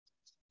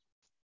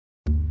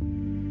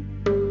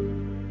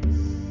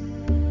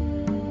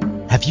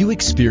Have you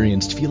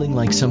experienced feeling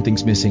like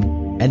something's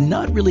missing and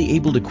not really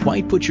able to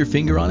quite put your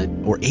finger on it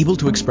or able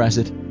to express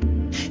it?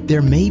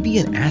 There may be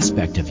an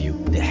aspect of you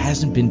that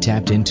hasn't been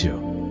tapped into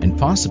and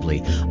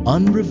possibly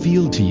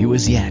unrevealed to you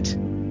as yet.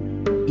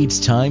 It's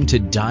time to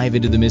dive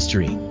into the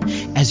mystery,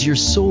 as your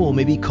soul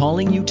may be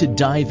calling you to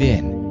dive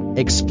in,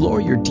 explore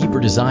your deeper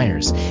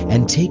desires,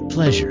 and take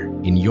pleasure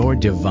in your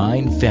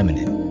divine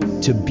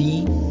feminine to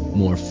be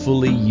more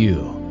fully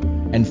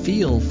you and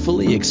feel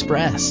fully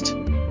expressed.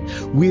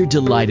 We're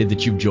delighted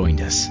that you've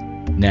joined us.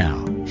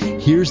 Now,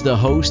 here's the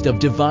host of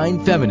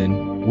Divine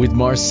Feminine with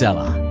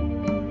Marcella.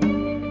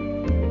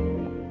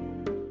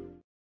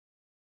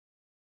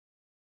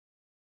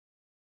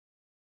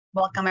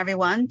 Welcome,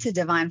 everyone, to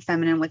Divine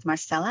Feminine with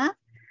Marcella.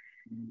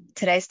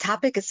 Today's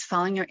topic is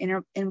following your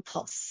inner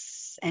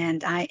impulse,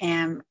 and I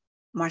am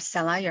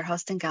Marcella, your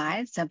host and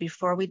guide. So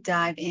before we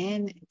dive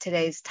in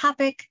today's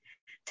topic,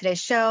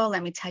 today's show,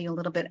 let me tell you a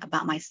little bit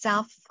about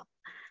myself.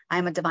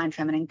 I'm a Divine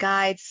Feminine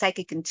guide,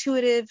 psychic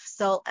intuitive,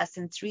 soul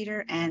essence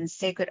reader, and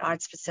sacred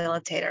arts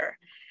facilitator.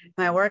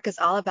 My work is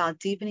all about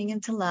deepening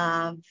into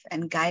love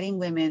and guiding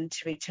women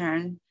to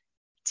return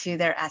to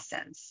their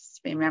essence,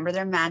 remember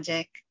their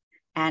magic,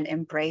 and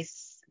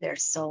embrace their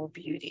soul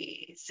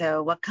beauty.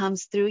 So what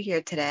comes through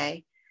here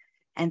today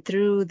and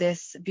through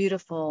this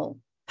beautiful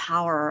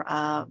power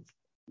of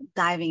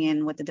diving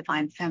in with the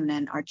Divine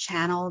Feminine are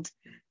channeled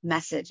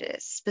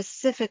messages,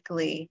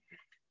 specifically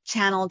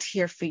channeled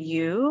here for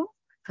you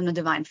from the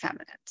Divine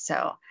Feminine.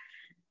 So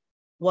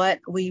what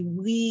we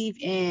weave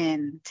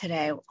in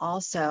today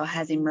also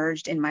has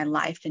emerged in my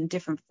life in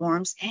different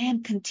forms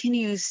and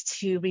continues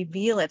to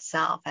reveal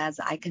itself as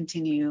I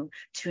continue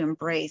to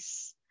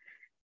embrace,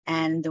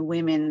 and the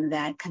women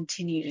that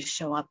continue to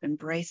show up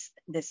embrace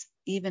this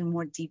even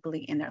more deeply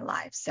in their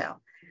lives. So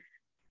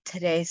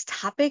today's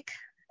topic,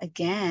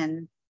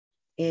 again,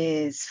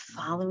 is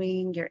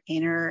following your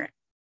inner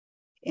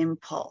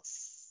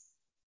impulse.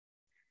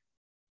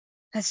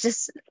 Let's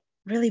just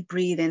really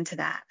breathe into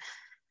that,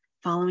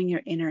 following your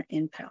inner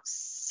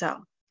impulse.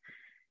 So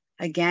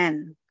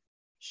again,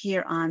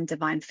 here on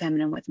Divine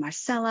Feminine with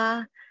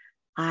Marcella,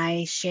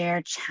 I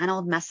share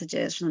channeled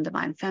messages from the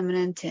Divine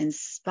Feminine to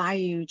inspire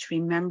you to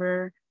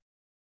remember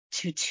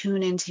to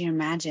tune into your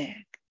magic.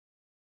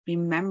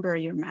 Remember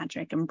your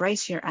magic,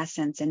 embrace your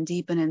essence, and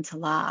deepen into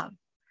love.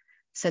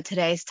 So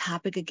today's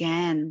topic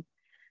again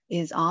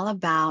is all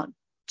about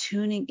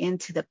tuning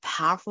into the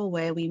powerful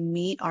way we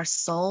meet our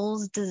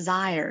soul's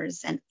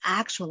desires and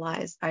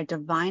actualize our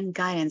divine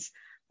guidance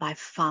by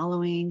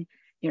following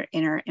your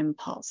inner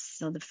impulse.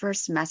 So the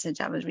first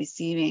message I was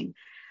receiving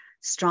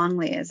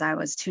strongly as I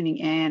was tuning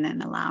in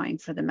and allowing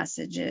for the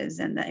messages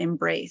and the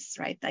embrace,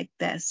 right? Like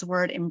this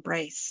word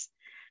embrace,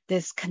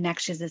 this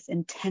connection, this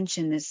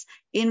intention, this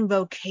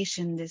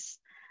invocation, this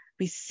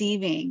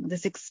receiving,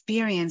 this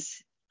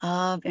experience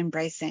of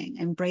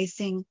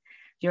embracing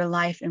your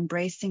life,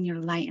 embracing your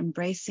light,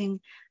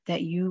 embracing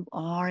that you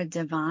are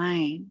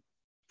divine,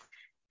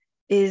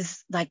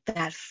 is like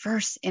that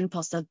first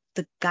impulse of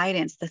the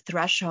guidance, the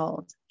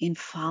threshold in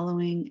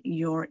following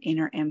your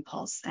inner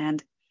impulse.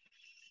 And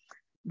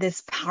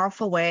this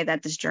powerful way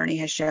that this journey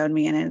has shown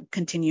me, and it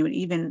continued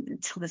even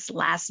until this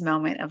last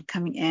moment of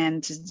coming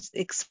in to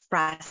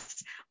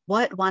express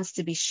what wants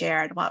to be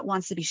shared, what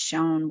wants to be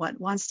shown, what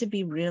wants to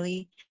be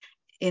really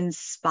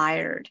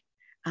inspired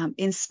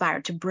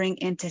to bring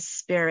into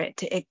spirit,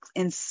 to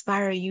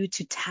inspire you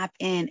to tap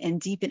in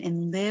and deepen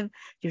and live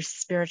your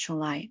spiritual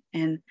light.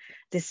 And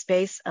this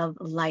space of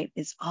light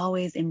is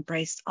always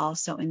embraced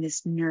also in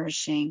this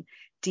nourishing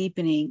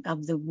deepening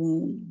of the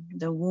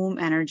womb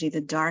energy, the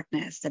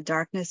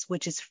darkness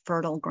which is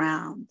fertile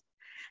ground.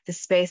 The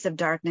space of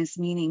darkness,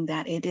 meaning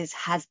that it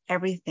has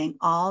everything,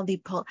 all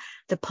the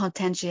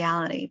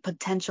potentiality,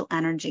 potential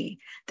energy,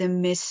 the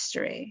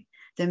mystery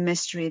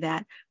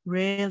that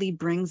really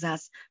brings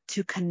us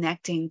to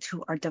connecting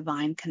to our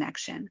divine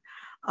connection,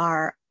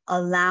 our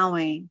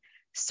allowing,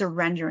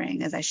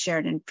 surrendering, as I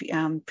shared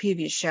in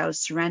previous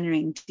shows,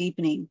 surrendering,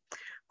 deepening,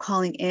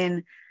 calling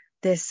in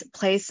this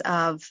place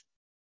of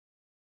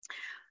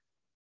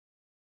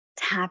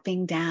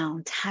tapping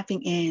down,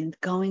 tapping in,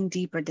 going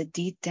deeper, the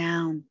deep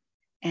down.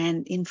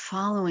 And in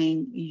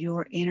following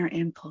your inner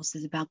impulse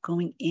is about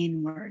going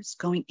inwards,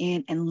 going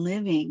in and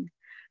living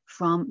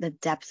from the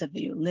depths of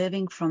you,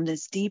 living from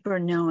this deeper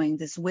knowing,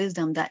 this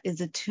wisdom that is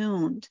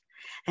attuned,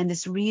 and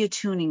this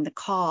reattuning, the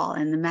call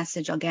and the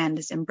message, again,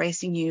 this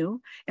embracing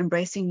you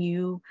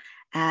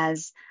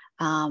as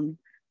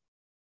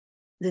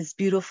this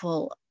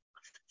beautiful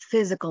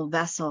physical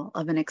vessel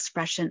of an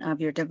expression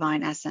of your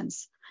divine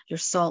essence, your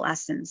soul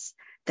essence,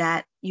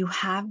 that you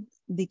have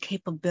the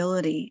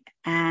capability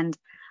and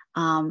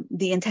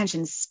the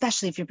intention,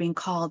 especially if you're being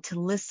called to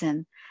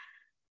listen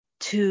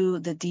to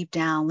the deep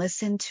down,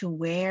 listen to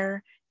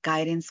where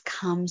guidance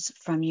comes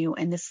from you.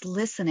 And this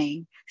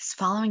listening is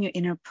following your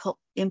inner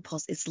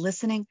impulse. It's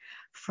listening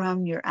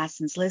from your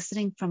essence,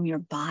 listening from your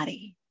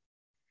body.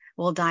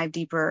 We'll dive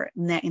deeper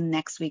in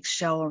next week's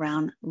show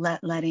around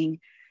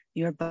letting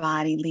your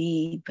body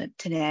lead. But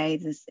today,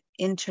 this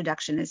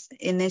introduction, this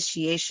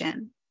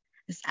initiation,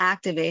 this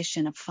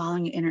activation of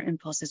following your inner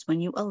impulses,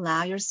 when you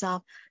allow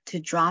yourself to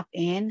drop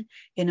in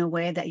a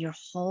way that your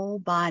whole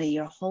body,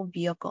 your whole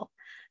vehicle,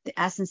 the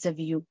essence of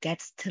you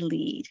gets to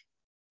lead,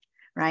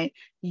 right?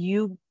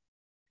 You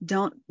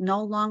don't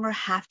no longer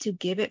have to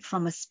give it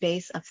from a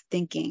space of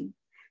thinking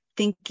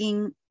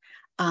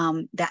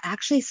that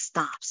actually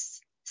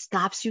stops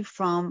you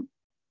from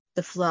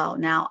the flow.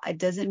 Now, it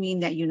doesn't mean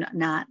that you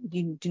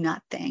do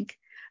not think,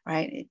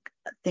 right?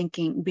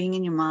 Thinking, being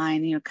in your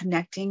mind,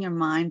 connecting your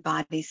mind,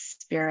 body,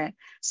 spirit,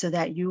 so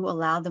that you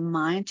allow the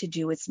mind to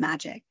do its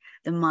magic,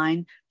 the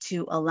mind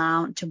to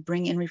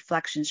bring in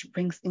reflections,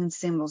 bring in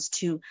symbols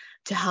to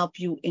help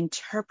you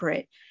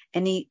interpret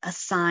any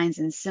signs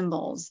and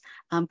symbols,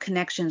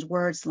 connections,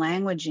 words,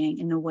 languaging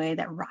in a way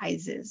that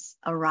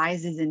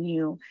arises in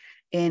you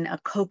in a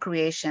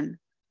co-creation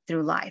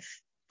through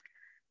life.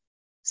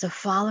 So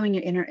following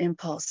your inner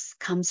impulse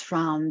comes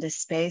from this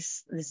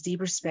space, this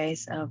deeper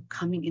space of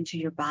coming into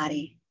your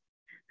body,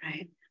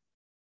 right?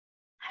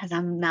 As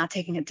I'm now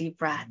taking a deep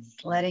breath,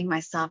 letting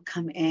myself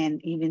come in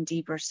even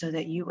deeper so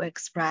that you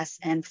express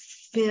and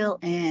fill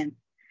in,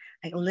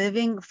 like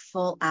living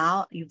full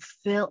out, you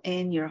fill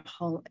in your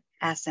whole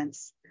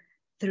essence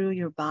through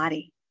your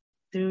body,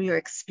 through your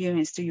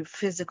experience, through your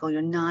physical,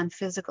 your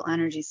non-physical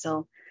energy.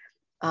 So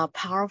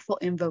powerful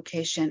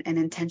invocation and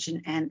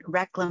intention and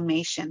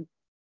reclamation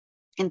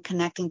and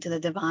connecting to the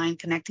divine,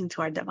 connecting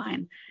to our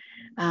divine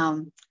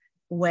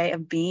way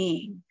of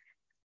being,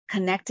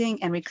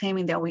 connecting and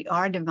reclaiming that we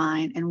are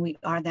divine and we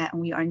are that,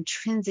 and we are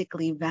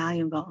intrinsically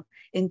valuable,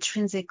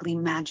 intrinsically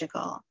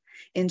magical,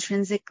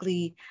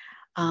 intrinsically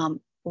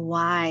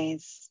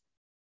wise,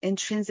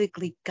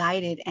 intrinsically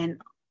guided,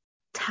 and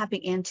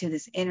tapping into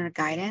this inner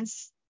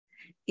guidance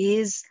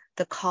is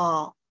the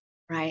call,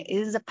 right? It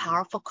is a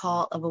powerful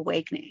call of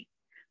awakening,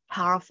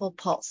 powerful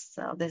pulse.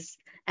 So this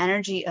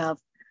energy of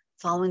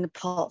following the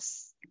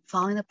pulse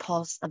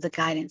of the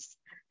guidance,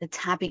 the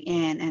tapping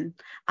in. And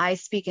I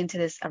speak into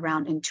this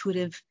around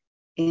intuitive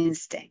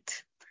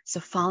instinct. So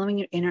following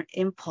your inner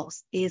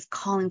impulse is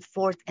calling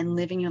forth and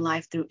living your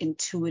life through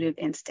intuitive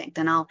instinct.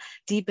 And I'll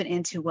deepen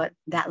into what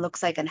that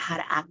looks like and how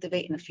to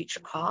activate in a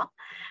future call,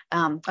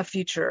 a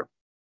future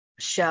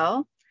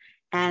show.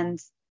 And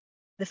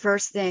the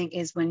first thing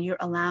is when you're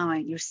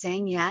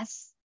saying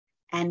yes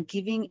and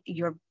giving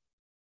your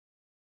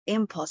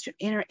impulse, your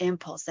inner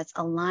impulse that's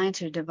aligned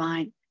to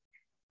divine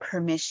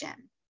permission,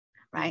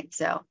 right?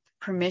 So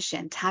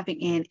permission,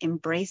 tapping in,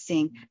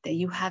 embracing that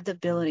you have the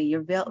ability,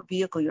 your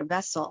vehicle, your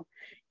vessel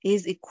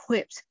is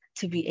equipped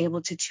to be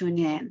able to tune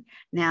in.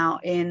 Now,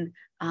 in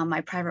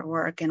my private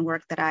work and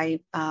work that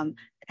I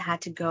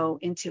had to go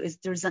into, is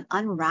there's an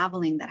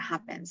unraveling that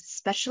happens,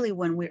 especially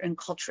when we're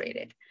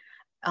enculturated,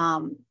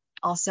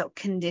 also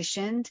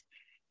conditioned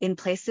in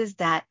places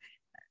that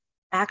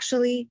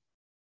actually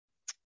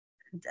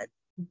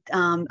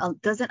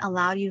doesn't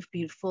allow you to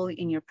be fully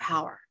in your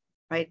power,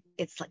 right?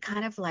 It's like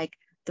kind of like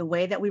the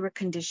way that we were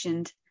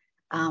conditioned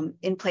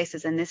in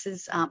places. And this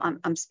is,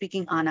 I'm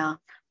speaking on a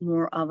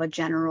more of a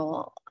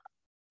general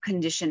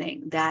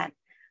conditioning that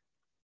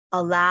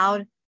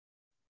allowed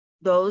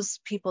those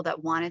people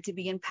that wanted to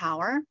be in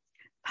power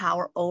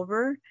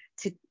over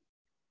to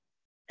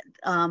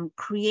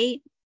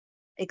create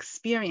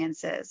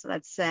experiences,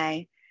 let's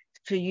say,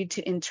 for you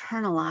to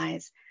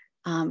internalize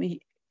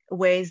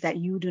ways that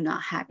you do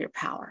not have your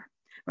power,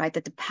 right?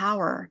 That the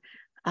power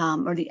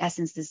or the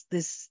essence,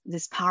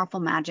 this powerful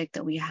magic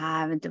that we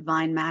have, and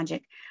divine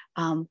magic,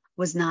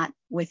 was not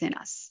within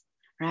us,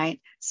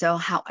 right? So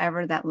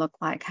however that looked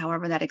like,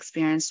 however that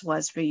experience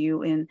was for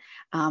you in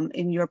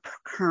your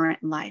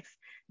current life,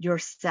 your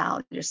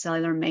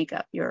cellular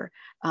makeup, your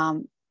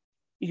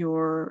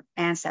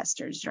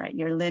ancestors, right?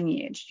 Your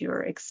lineage,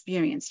 your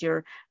experience,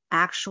 your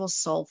actual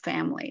soul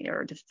family,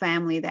 or the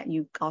family that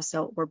you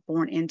also were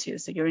born into.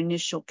 So your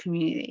initial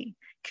communing,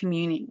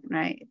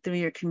 right? Through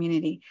your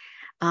community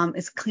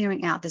is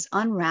clearing out, this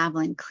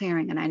unraveling,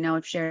 clearing. And I know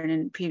I've shared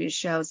in previous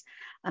shows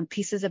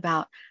pieces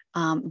about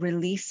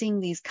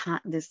releasing these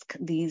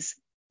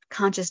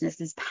consciousness,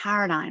 these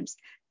paradigms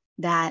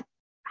that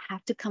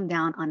have to come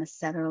down on a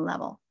cellular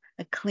level,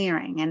 a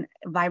clearing and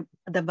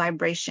the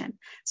vibration.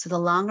 So the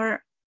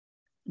longer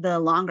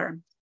that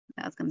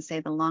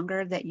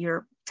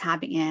you're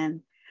tapping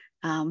in,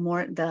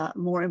 the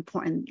more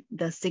important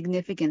the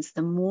significance,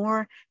 the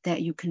more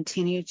that you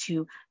continue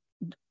to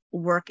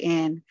work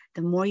in,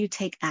 the more you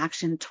take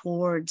action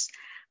towards,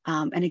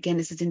 and again,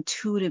 this is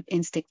intuitive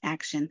instinct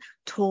action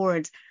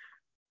towards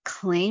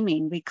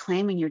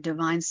reclaiming your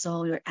divine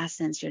soul, your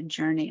essence, your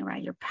journey,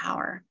 right? Your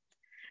power,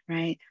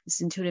 right?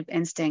 This intuitive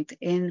instinct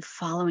in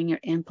following your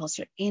impulse,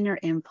 your inner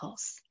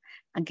impulse.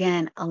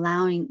 Again,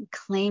 allowing,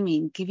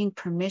 claiming, giving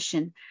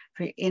permission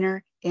for your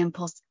inner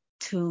impulse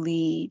to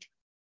lead.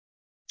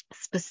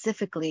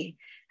 Specifically,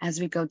 as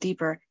we go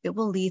deeper, it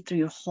will lead through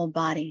your whole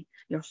body,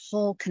 your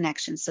whole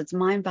connection. So it's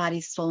mind,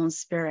 body, soul, and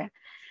spirit.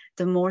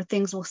 The more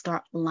things will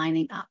start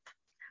lining up,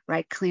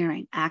 right?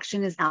 Clearing.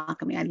 Action is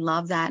alchemy. I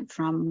love that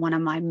from one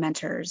of my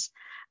mentors.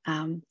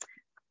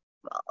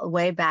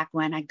 Way back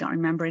when, I don't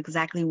remember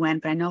exactly when,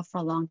 but I know for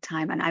a long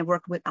time. And I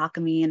work with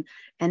alchemy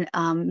and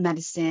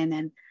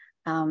medicine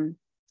and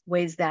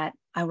ways that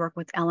I work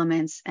with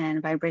elements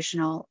and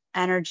vibrational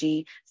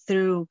energy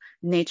through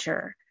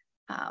nature,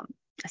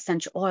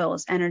 essential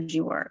oils,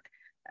 energy work,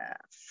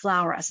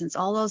 flower essence,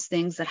 all those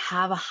things that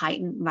have a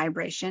heightened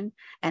vibration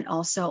and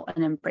also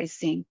an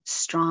embracing,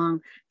 strong,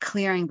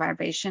 clearing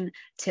vibration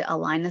to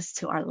align us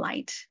to our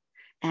light.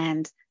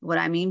 And what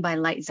I mean by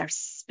light is our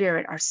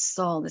spirit, our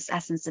soul, this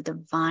essence, the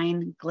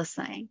divine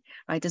glistening,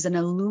 right? There's an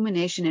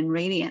illumination and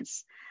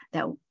radiance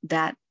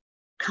that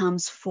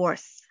comes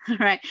forth,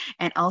 right?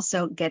 And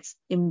also gets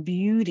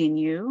imbued in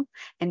you.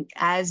 And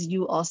as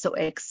you also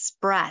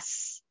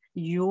express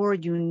your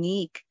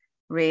unique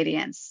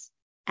radiance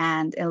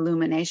and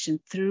illumination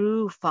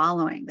through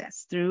following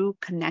this, through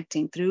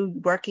connecting, through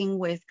working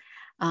with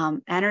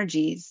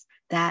energies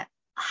that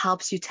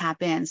helps you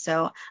tap in.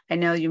 So I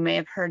know you may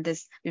have heard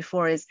this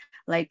before, is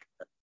like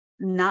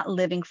not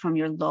living from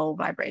your low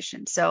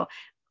vibration. So,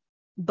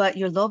 but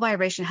your low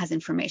vibration has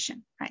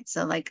information, right?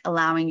 So like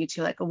allowing you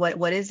to like,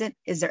 what is it?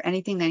 Is there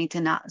anything that I need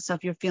to know? So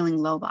if you're feeling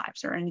low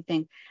vibes or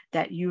anything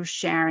that you're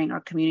sharing or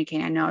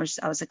communicating, I know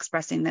I was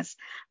expressing this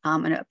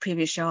in a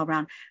previous show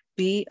around,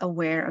 be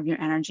aware of your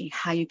energy,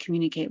 how you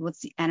communicate, what's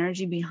the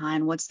energy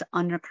behind, what's the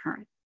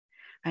undercurrent,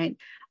 right?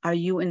 Are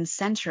you in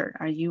centered?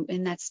 Are you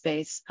in that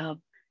space of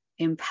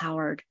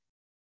empowered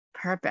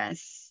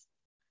purpose,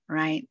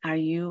 right? Are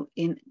you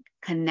in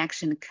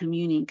connection,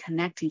 communing,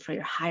 connecting for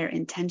your higher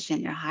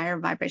intention, your higher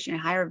vibration,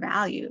 your higher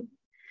value,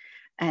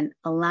 and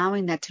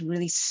allowing that to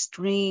really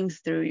stream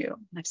through you?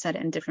 I've said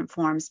it in different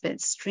forms, but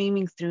it's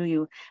streaming through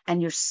you,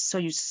 and you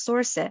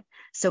source it.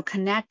 So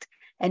connect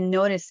and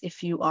notice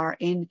if you are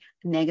in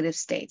negative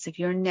states. If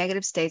you're in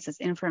negative states, that's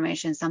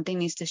information. Something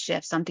needs to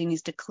shift. Something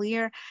needs to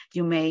clear.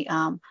 You may,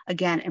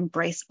 again,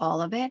 embrace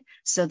all of it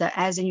so that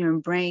as in you're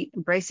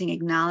embracing,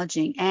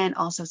 acknowledging, and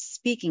also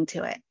speaking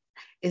to it,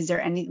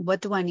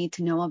 what do I need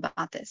to know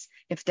about this?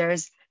 If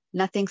there's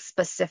nothing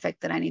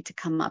specific that I need to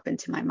come up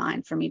into my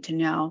mind for me to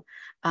know,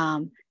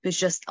 it's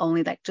just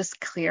only like, just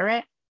clear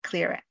it.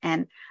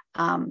 And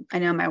I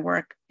know my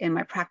work in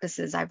my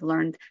practices, I've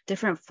learned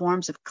different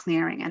forms of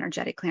clearing,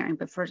 energetic clearing,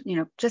 but first,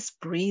 just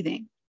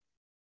breathing,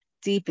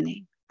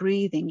 deepening,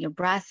 breathing. Your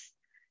breath,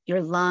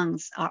 your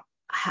lungs are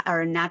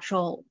a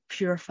natural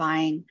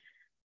purifying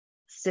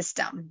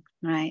system,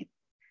 right?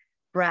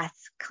 Breath,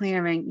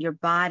 clearing your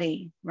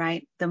body,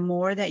 right? The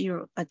more that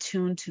you're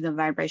attuned to the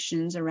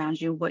vibrations around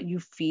you, what you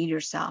feed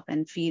yourself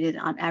and feed it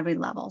on every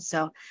level.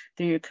 So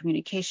through your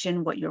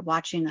communication, what you're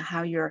watching,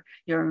 how your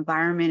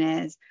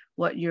environment is,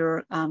 what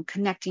you're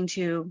connecting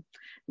to,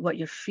 what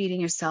you're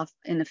feeding yourself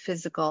in the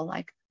physical,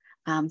 like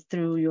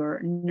through your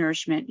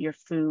nourishment, your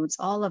foods,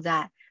 all of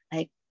that,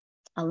 like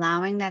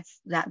allowing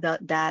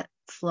that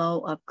flow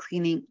of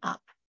cleaning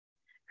up,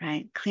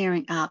 right?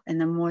 Clearing up. And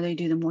the more they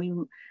do, the more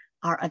you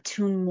are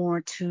attuned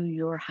more to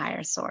your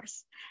higher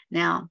source.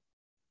 Now,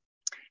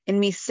 in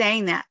me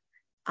saying that,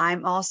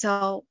 I'm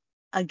also,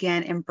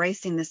 again,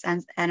 embracing this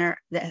the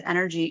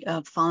energy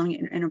of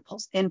following an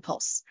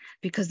impulse,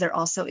 because there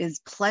also is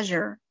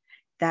pleasure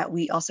that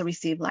we also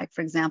receive, like,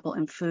 for example,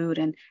 in food,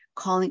 and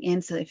calling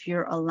in. So if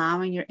you're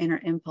allowing your inner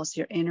impulse,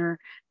 your inner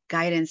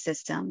guidance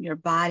system, your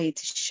body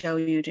to show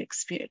you, to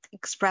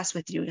express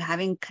with you,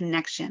 having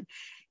connection,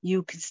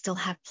 you can still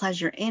have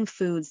pleasure in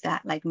foods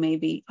that like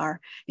maybe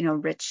are,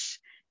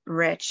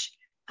 rich,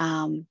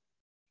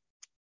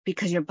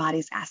 because your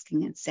body's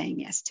asking and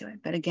saying yes to it.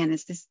 But again,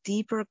 it's this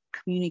deeper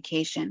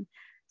communication,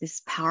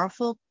 this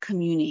powerful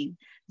communing,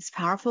 this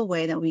powerful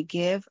way that we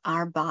give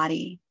our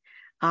body,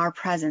 our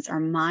presence, our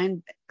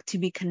mind to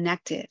be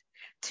connected,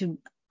 to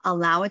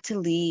allow it to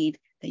lead,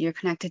 that you're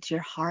connected to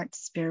your heart,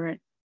 spirit,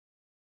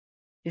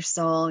 your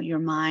soul, your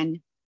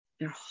mind,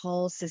 your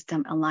whole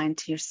system aligned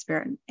to your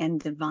spirit and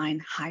divine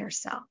higher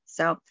self.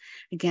 So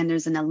again,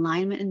 there's an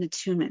alignment and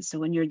attunement. So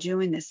when you're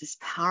doing this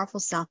powerful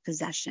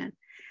self-possession,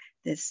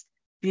 this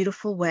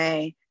beautiful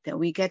way that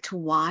we get to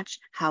watch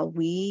how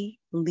we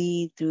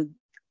lead through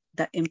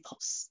the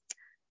impulse,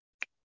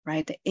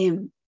 right?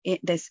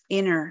 This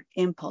inner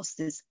impulse,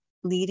 this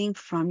leading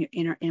from your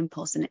inner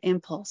impulse, and the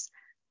impulse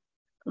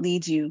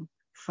leads you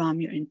from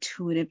your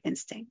intuitive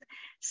instinct.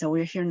 So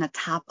we're here in the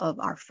top of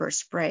our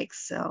first break.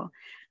 So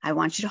I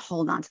want you to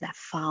hold on to that,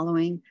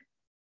 following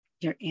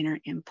your inner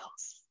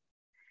impulse.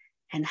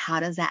 And how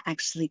does that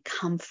actually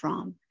come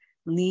from?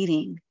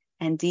 Leading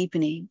and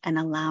deepening and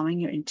allowing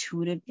your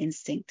intuitive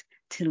instinct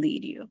to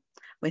lead you.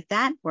 With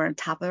that, we're on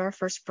top of our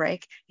first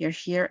break. You're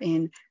here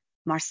in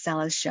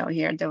Marcella's show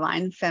here,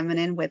 Divine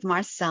Feminine with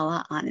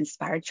Marcella on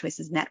Inspired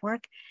Choices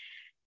Network.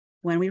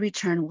 When we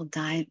return, we'll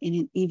dive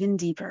in even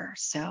deeper.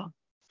 So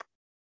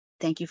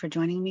thank you for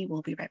joining me.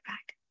 We'll be right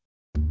back.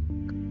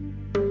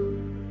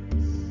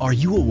 Are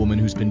you a woman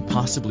who's been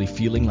possibly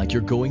feeling like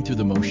you're going through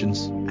the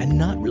motions and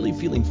not really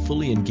feeling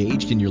fully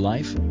engaged in your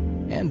life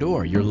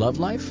and/or your love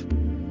life?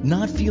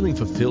 Not feeling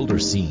fulfilled or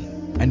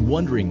seen and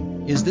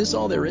wondering, is this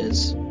all there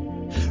is?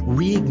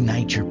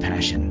 Reignite your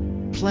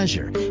passion,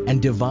 pleasure,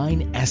 and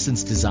divine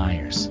essence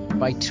desires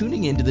by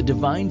tuning into the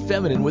Divine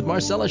Feminine with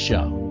Marcella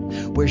show,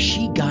 where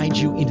she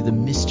guides you into the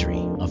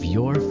mystery of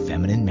your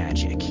feminine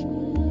magic.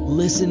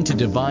 Listen to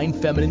Divine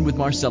Feminine with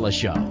Marcella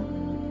show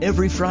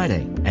every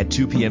Friday at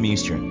 2 p.m.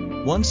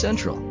 Eastern, 1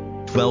 Central,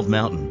 12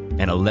 Mountain,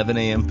 and 11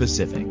 a.m.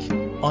 Pacific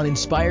on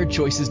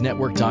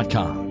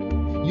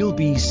InspiredChoicesNetwork.com. You'll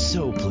be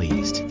so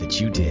pleased that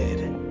you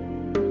did.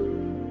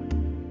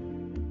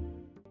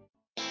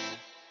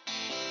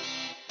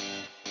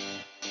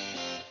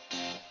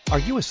 Are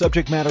you a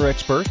subject matter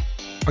expert?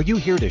 Are you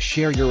here to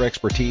share your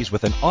expertise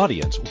with an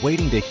audience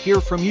waiting to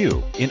hear from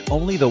you in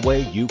only the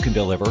way you can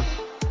deliver?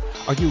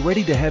 Are you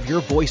ready to have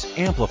your voice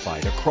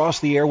amplified across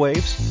the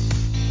airwaves?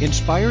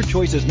 Inspired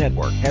Choices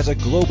Network has a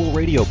global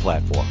radio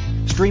platform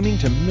streaming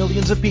to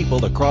millions of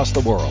people across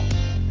the world.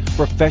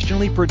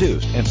 Professionally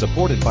produced and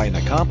supported by an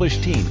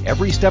accomplished team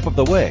every step of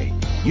the way,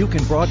 you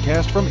can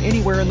broadcast from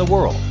anywhere in the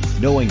world,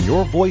 knowing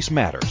your voice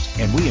matters,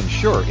 and we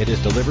ensure it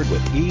is delivered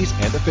with ease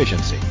and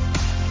efficiency.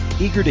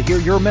 Eager to hear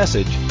your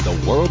message, the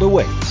world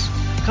awaits.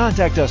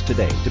 Contact us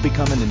today to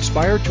become an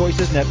Inspired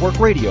Choices Network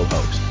radio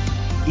host.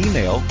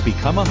 Email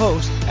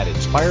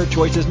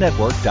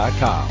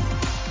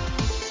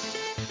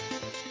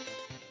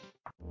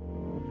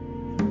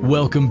becomeahost@inspiredchoicesnetwork.com.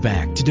 Welcome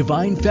back to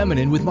Divine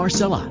Feminine with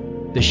Marcella,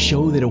 the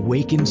show that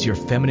awakens your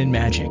feminine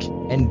magic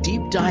and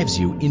deep dives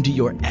you into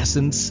your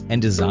essence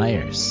and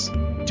desires.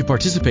 To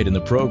participate in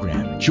the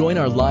program, join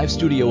our live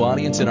studio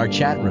audience in our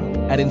chat room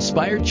at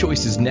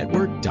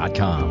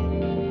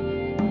InspiredChoicesNetwork.com.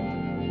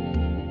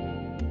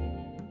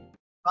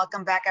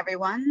 Welcome back,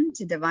 everyone,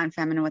 to Divine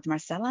Feminine with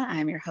Marcella. I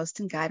am your host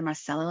and guide,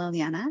 Marcella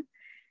Liliana.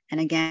 And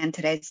again,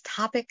 today's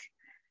topic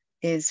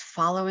is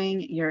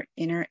following your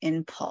inner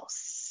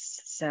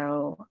impulse.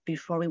 So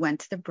before we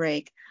went to the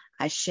break,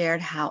 I shared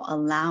how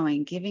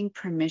giving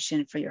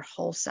permission for your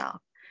whole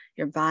self,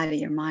 your body,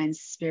 your mind,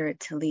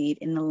 spirit to lead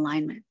in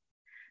alignment,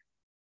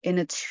 in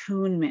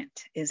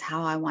attunement is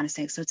how I want to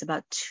say it. So it's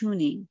about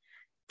tuning,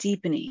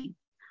 deepening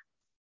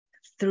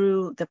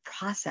through the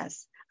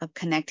process of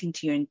connecting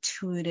to your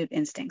intuitive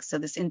instincts. So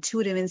this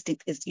intuitive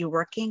instinct is you're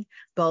working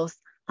both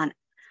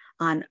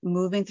on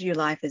moving through your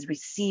life, is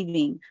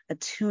receiving,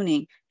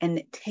 attuning,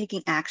 and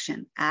taking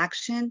action.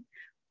 Action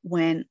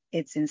when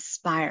it's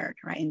inspired,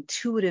 right?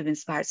 Intuitive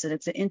inspired. So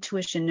that's the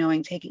intuition,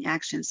 knowing, taking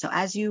action. So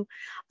as you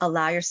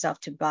allow yourself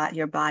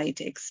your body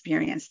to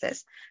experience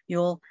this,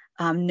 you'll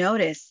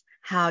notice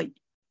how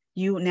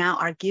you now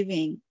are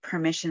giving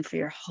permission for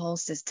your whole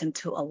system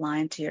to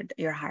align to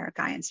your higher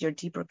guidance, your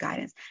deeper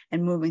guidance,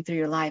 and moving through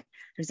your life.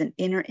 There's an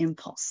inner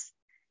impulse,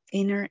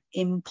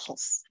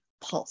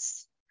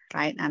 pulse,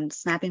 right? I'm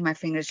snapping my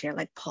fingers here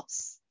like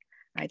pulse,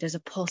 right? There's a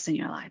pulse in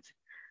your life,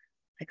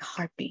 like a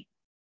heartbeat,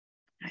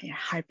 right? Your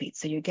heartbeat.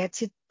 So you get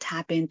to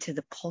tap into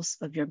the pulse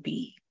of your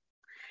being.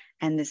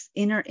 And this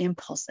inner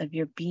impulse of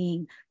your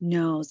being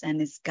knows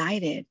and is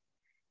guided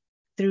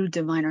through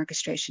divine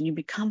orchestration. You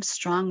become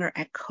stronger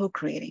at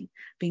co-creating,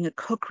 being a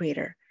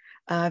co-creator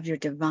of your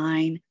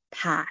divine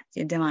path,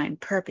 your divine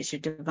purpose,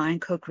 your divine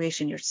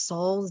co-creation, your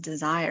soul's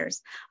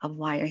desires of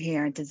why you're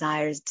here,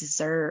 desires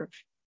deserve,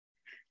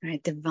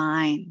 right?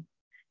 Divine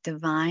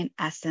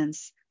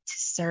essence to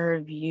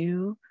serve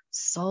you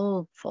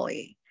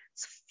soulfully,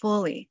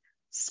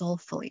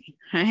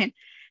 right?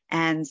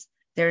 And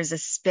there's a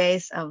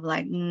space of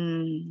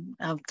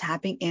of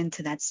tapping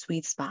into that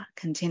sweet spot,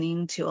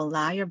 continuing to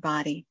allow your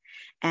body.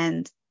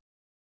 And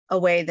a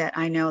way that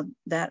I know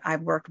that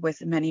I've worked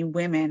with many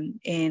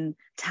women in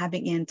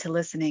tapping into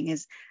listening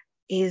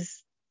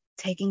is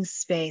taking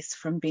space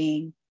from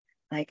being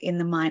like in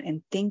the mind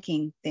and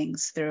thinking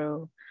things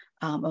through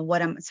of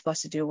what I'm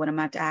supposed to do, what I'm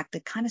about to act.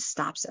 It kind of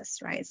stops us,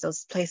 right? It's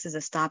those places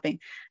of stopping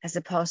as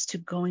opposed to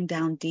going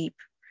down deep,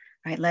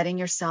 right? Letting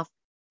yourself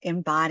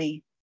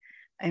embody,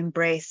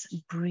 embrace,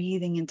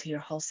 breathing into your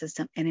whole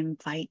system and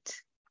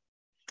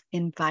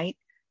invite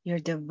your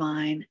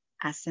divine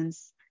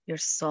essence, your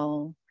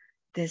soul,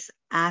 this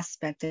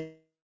aspect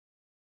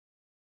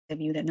of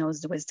you that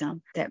knows the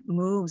wisdom, that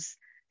moves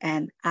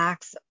and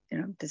acts,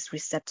 this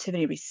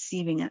receptivity,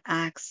 receiving and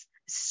acts,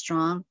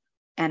 strong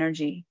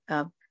energy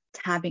of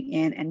tapping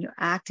in, and you're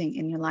acting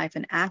in your life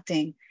and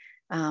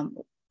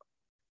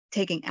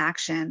taking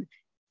action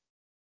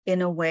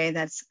in a way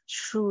that's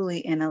truly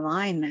in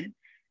alignment.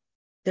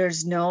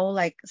 There's no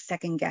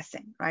second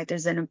guessing, right?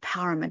 There's an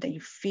empowerment that you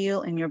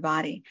feel in your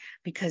body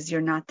because you're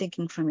not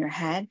thinking from your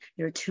head,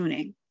 you're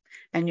tuning.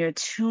 And your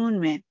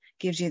attunement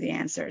gives you the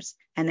answers.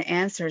 And the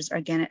answers are,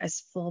 again, a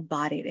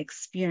full-bodied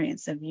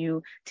experience of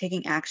you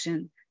taking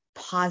action,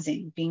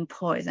 pausing, being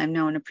poised. I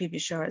know in a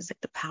previous show, it's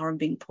like the power of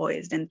being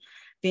poised and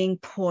being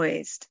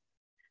poised,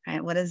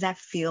 right? What does that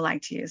feel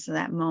like to you? So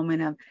that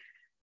moment of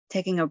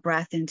taking a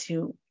breath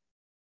into,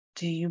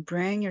 do you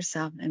bring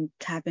yourself and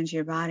tap into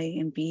your body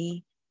and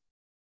be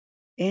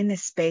in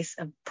this space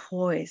of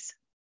poise,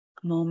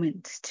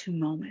 moment to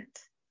moment,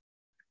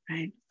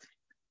 right?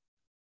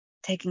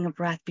 Taking a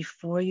breath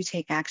before you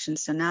take action.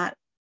 So not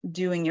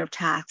doing your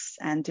tasks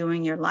and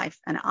doing your life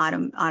in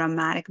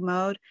automatic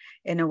mode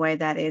in a way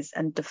that is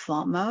a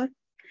default mode,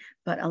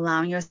 but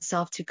allowing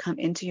yourself to come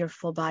into your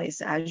full body.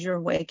 So as you're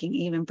waking,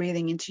 even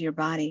breathing into your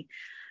body,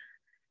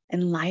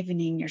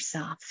 enlivening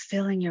yourself,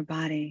 filling your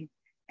body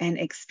and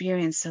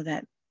experience, so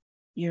that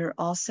you're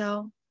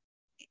also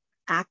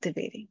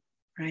activating,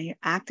 right? You're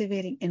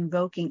activating,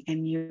 invoking,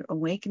 and you're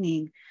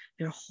awakening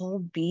your whole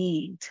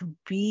being to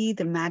be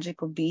the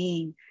magical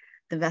being,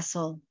 the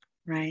vessel,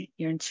 right?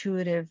 Your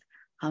intuitive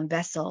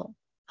vessel.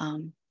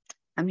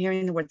 I'm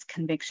hearing the words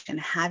conviction,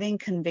 having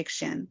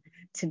conviction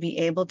to be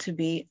able to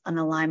be in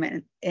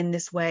alignment in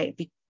this way,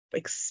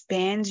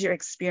 expands your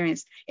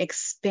experience,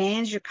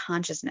 expands your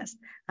consciousness.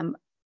 I'm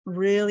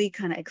really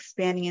kind of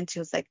expanding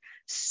into, it's like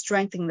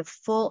strengthening the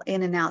full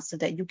in and out, so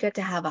that you get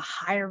to have a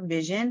higher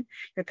vision.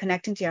 You're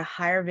connecting to your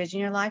higher vision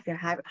in your life, your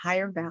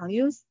higher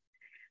values,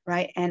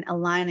 right? And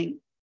aligning,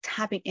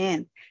 tapping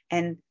in.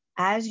 And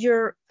as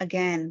you're,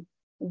 again,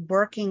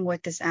 working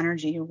with this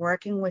energy, you're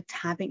working with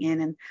tapping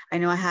in. And I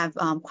know I have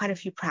quite a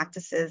few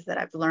practices that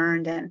I've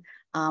learned, and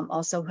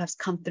also has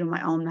come through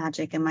my own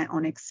magic and my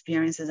own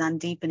experiences on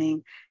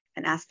deepening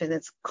an aspect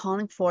that's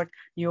calling forth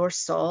your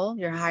soul,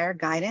 your higher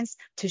guidance,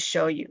 to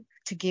show you,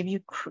 to give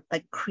you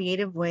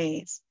creative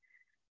ways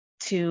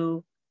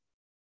to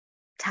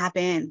tap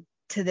in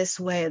to this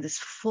way of this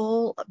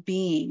full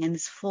being. And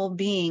this full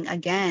being,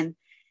 again,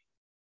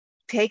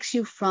 takes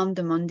you from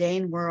the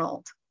mundane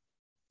world,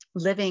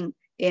 living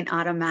in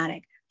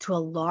automatic, to a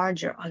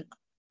larger, a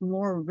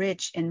more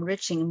rich,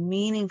 enriching,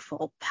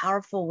 meaningful,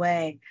 powerful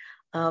way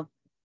of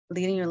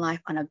leading your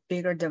life on a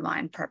bigger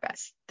divine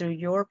purpose, through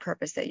your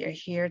purpose that you're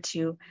here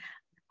to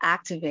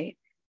activate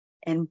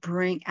and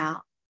bring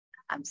out.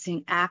 I'm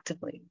seeing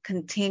actively,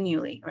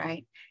 continually,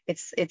 right?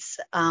 It's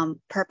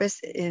purpose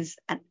is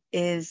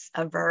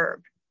a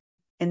verb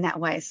in that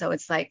way. So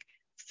it's like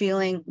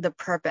feeling the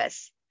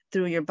purpose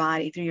through your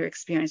body, through your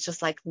experience,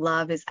 just like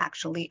love is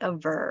actually a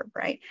verb,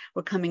 right?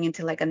 We're coming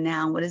into like a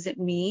noun. What does it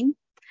mean,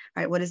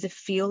 right? What does it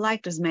feel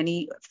like? There's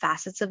many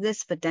facets of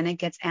this, but then it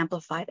gets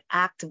amplified,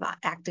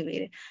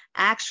 activated,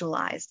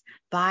 actualized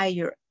by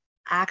your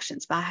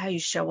actions, by how you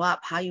show up,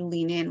 how you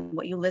lean in,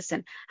 what you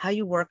listen, how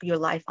you work your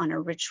life on a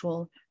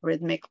ritual,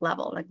 rhythmic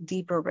level, like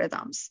deeper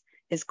rhythms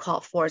is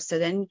called for. So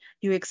then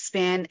you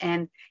expand,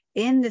 and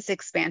in this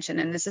expansion,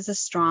 and this is a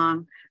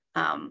strong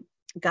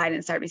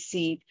guidance I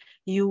received,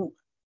 you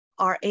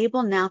are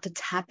able now to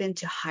tap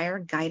into higher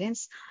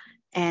guidance.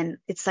 And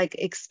it's like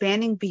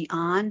expanding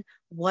beyond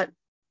what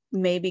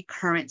maybe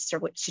current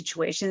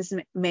situations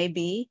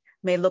may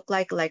look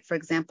like. Like, for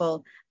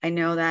example, I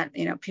know that,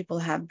 people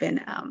have been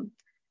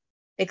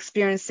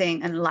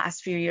experiencing in the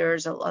last few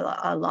years a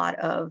lot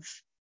of,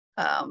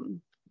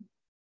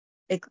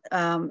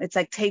 it's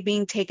like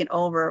being taken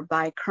over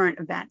by current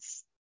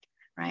events,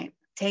 right?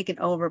 Taken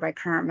over by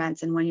current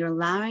events. And when you're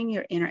allowing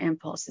your inner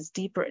impulses,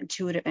 deeper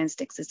intuitive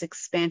instincts, this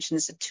expansion,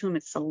 this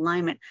attunement, this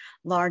alignment,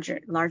 larger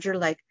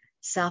like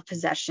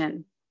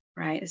self-possession,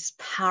 right? This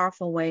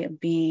powerful way of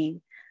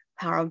being,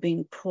 power of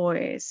being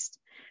poised.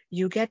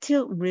 You get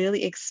to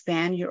really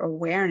expand your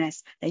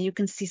awareness that you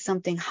can see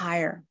something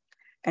higher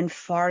and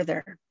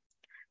farther,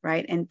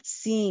 right? And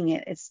seeing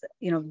it, it's,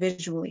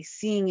 visually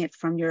seeing it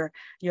from your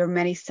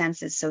many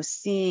senses. So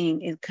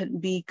seeing it could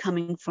be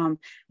coming from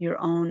your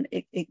own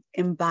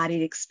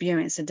embodied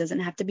experience. It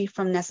doesn't have to be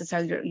from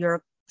necessarily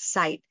your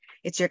sight.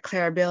 It's your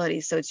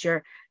clairability. So it's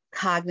your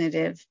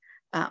cognitive,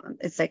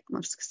 it's like,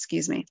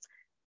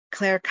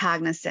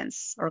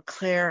 claircognizance or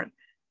clear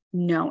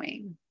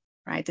knowing,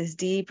 right? This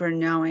deeper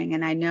knowing.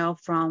 And I know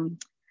from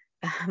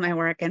my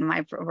work and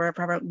my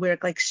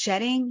work, like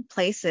shedding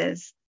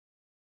places,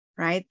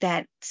 right,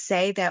 that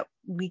say that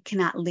we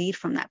cannot lead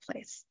from that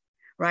place,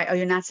 right? Or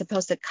you're not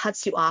supposed to,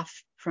 cuts you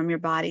off from your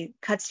body,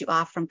 cuts you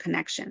off from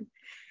connection.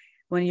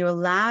 When you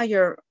allow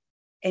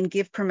and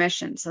give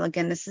permission. So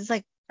again, this is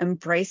like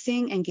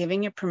embracing and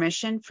giving your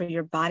permission for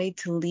your body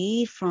to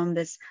lead from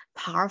this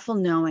powerful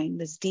knowing,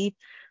 this deep,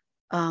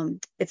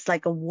 it's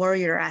like a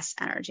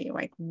warrior-esque energy,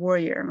 like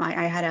warrior.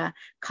 I had a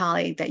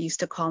colleague that used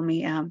to call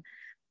me,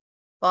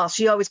 well,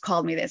 she always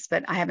called me this,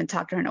 but I haven't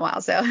talked to her in a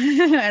while. So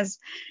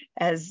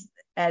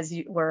as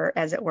it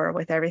were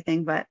with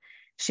everything, but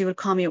she would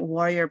call me a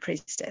warrior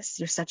priestess.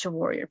 You're such a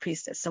warrior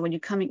priestess. So when you're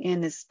coming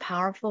in this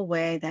powerful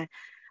way, that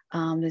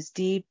this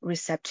deep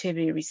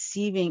receptivity,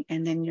 receiving,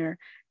 and then you're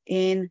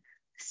in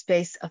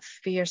space of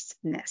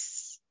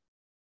fierceness,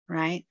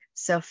 right?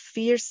 So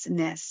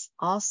fierceness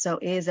also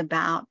is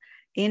about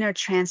inner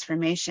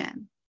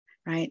transformation,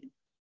 right?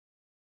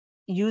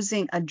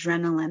 Using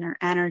adrenaline or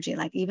energy,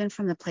 like even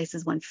from the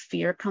places when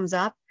fear comes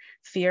up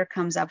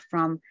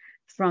from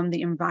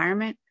the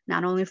environment,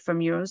 not only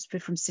from yours,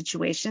 but from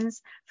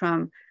situations,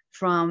 from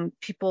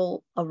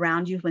people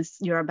around you when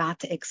you're about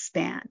to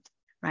expand,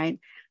 right?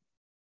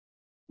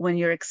 When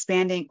you're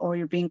expanding or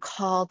you're being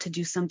called to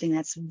do something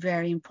that's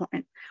very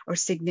important or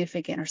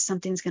significant, or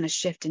something's going to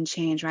shift and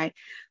change, right?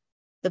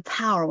 The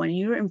power, when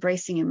you're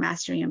embracing and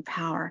mastering and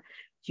power,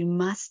 you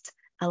must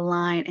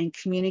align and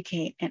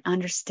communicate and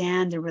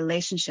understand the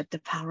relationship, the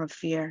power of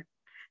fear,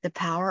 the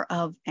power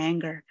of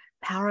anger,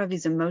 power of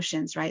these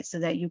emotions, right? So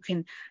that you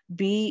can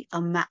be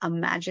a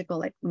magical,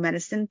 like,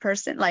 medicine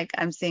person. Like,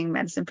 I'm seeing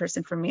medicine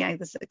person for me. I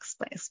was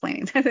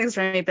explaining things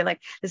for me, but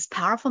like this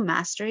powerful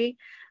mastery,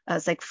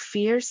 it's like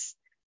fierce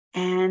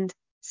and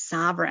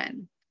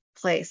sovereign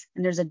place.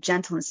 And there's a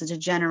gentleness, there's a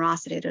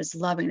generosity, there's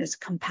loving, there's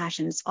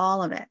compassion, it's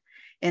all of it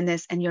in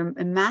this. And your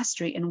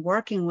mastery in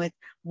working with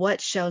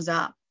what shows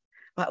up,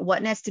 but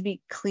what needs to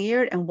be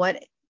cleared, and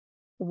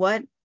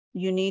what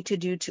you need to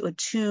do to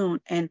attune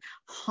and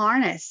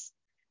harness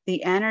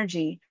the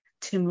energy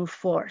to move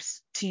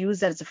force, to use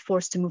that as a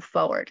force to move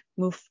forward,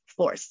 move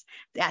force.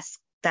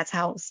 That's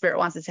how Spirit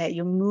wants to say it.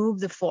 You move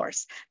the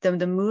force.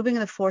 The moving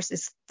of the force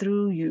is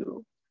through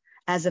you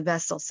as a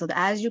vessel. So that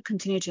as you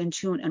continue to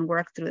attune and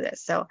work through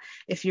this. So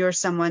if you're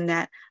someone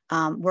that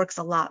works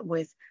a lot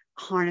with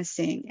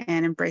harnessing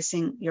and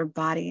embracing your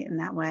body in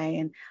that way,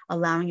 and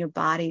allowing your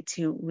body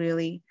to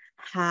really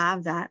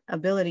have that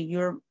ability,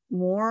 you're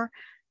more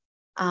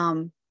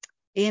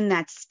in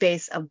that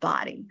space of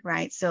body,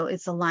 right? So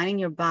it's aligning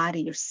your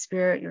body, your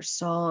spirit, your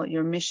soul,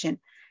 your mission,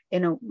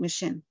 your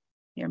mission,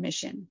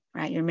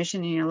 right? Your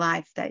mission in your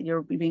life that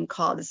you're being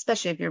called,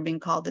 especially if you're being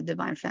called the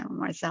Divine Feminine,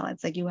 Marcella.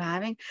 It's like you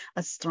having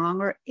a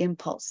stronger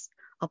impulse,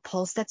 a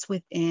pulse that's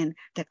within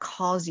that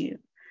calls you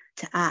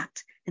to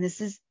act. And this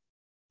is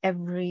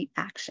every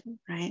action,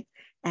 right?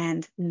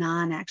 And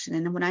non-action.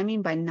 And what I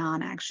mean by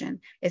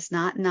non-action, it's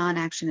not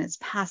non-action as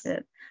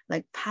passive.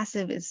 Like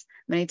passive is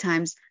many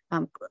times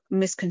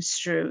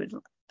misconstrued,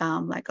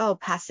 like, oh,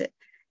 passive,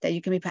 that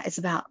you can be, it's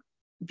about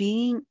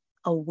being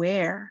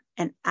aware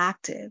and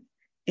active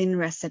in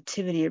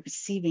receptivity or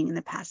receiving in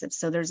the passive.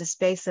 So there's a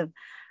space of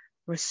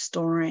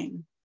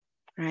restoring,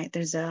 right?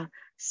 There's a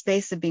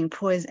space of being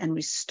poised and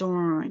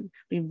restoring,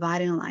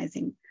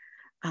 revitalizing,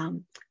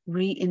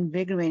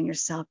 reinvigorating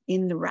yourself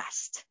in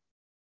rest.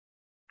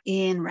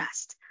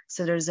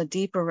 So there's a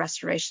deeper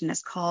restoration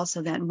that's called,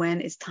 so that when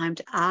it's time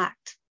to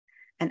act,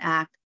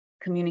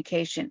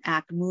 communication,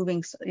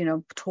 moving,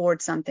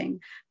 towards something,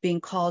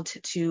 being called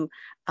to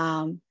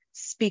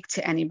speak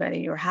to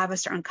anybody or have a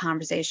certain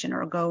conversation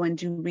or go and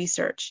do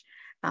research.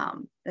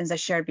 As I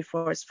shared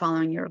before, is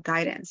following your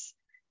guidance.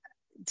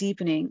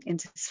 Deepening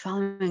into this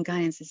following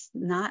guidance is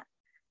not,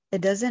 it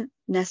doesn't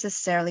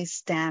necessarily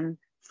stem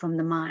from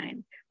the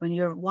mind. When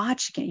you're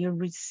watching it, you're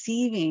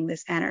receiving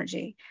this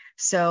energy.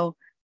 So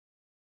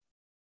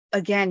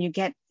again, you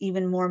get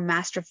even more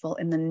masterful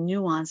in the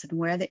nuance and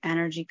where the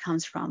energy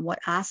comes from. What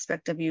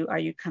aspect of you are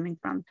you coming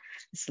from?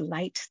 This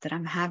light that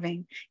I'm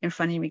having in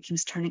front of me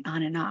keeps turning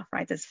on and off,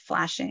 right? This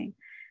flashing,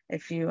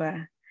 if you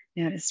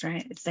notice,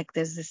 right? It's like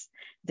there's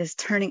this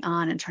turning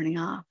on and turning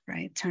off,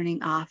 right?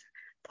 Turning off,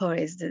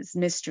 poise, this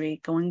mystery,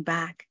 going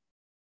back,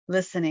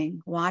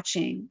 listening,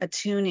 watching,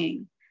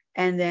 attuning,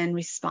 and then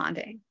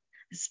responding.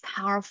 This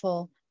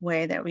powerful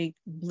way that we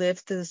live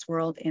through this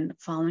world in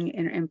following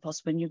inner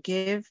impulse. When you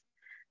give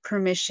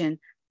permission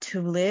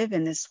to live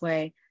in this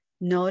way,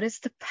 notice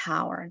the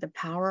power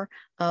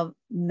of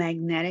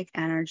magnetic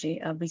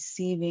energy, of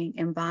receiving,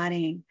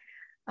 embodying,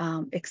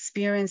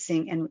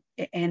 experiencing,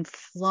 and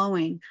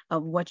flowing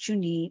of what you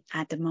need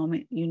at the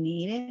moment you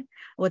need it.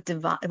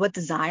 What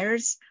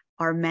desires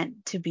are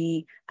meant to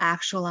be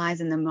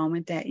actualized in the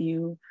moment that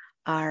you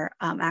are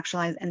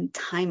actualized, and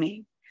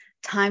timing,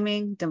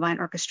 divine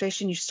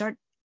orchestration. You start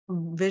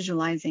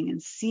visualizing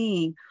and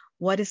seeing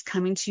what is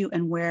coming to you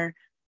and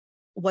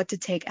what to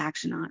take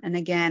action on. And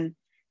again,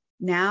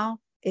 now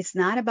it's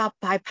not about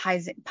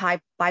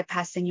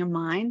bypassing your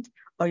mind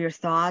or your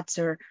thoughts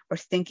or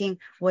thinking.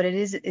 What it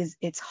is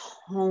it's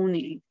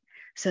honing.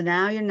 So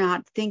now you're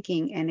not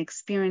thinking and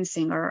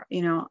experiencing or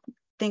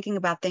thinking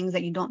about things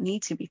that you don't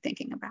need to be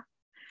thinking about.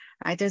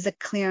 Right? There's a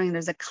clearing,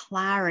 there's a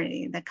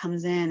clarity that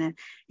comes in, and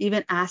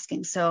even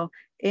asking. So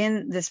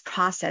in this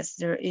process,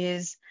 there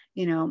is,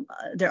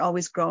 there's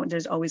always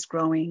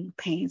growing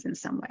pains in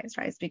some ways,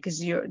 right? It's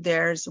because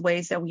there's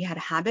ways that we had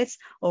habits,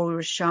 or we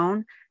were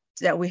shown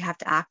that we have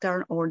to act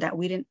on, or that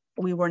we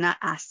were not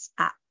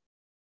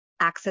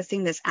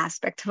accessing this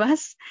aspect of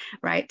us,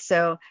 right?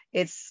 So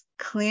it's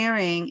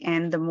clearing,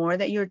 and the more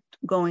that you're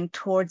going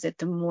towards it,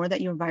 the more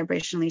that you're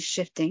vibrationally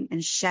shifting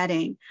and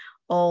shedding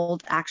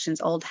old actions,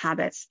 old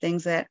habits,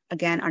 things that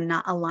again are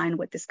not aligned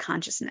with this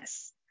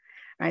consciousness,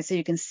 right? So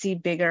you can see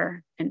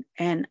bigger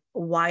and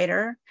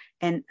wider,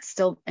 and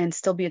still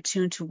be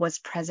attuned to what's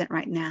present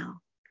right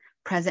now,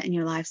 present in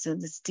your life. So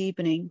this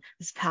deepening,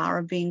 this power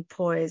of being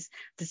poised,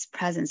 this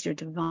presence, your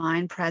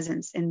divine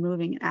presence in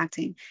moving and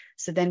acting.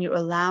 So then you're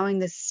allowing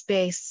this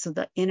space, so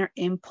the inner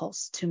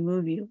impulse to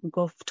move you,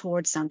 go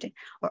towards something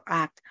or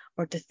act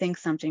or to think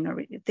something,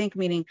 or think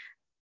meaning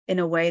in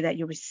a way that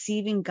you're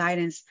receiving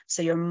guidance.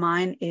 So your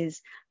mind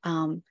is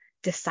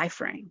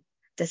deciphering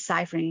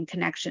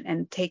connection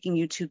and taking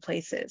you to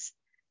places.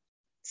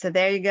 So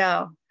there you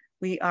go.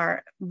 We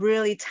are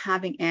really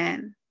tapping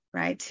in,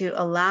 right, to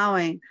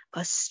allowing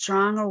a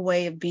stronger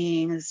way of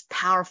being, is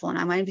powerful. And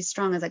I might be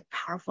strong as like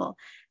powerful,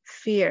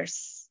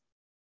 fierce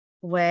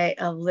way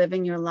of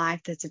living your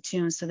life that's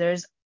attuned. So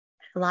there's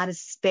a lot of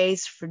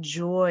space for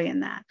joy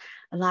in that,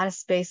 a lot of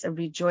space of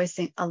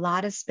rejoicing, a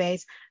lot of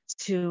space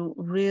to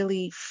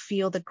really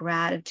feel the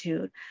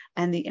gratitude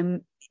and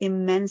the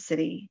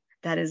immensity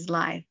that is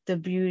life, the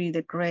beauty,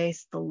 the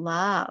grace, the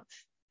love,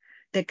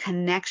 the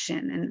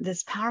connection, and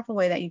this powerful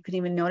way that you could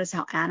even notice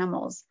how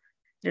animals,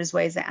 there's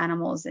ways that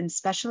animals, and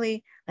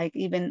especially like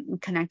even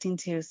connecting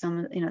to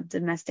some,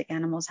 domestic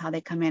animals, how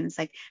they come in, it's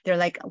like they're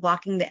like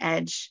walking the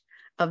edge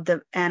of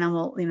the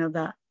animal,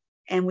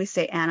 and we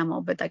say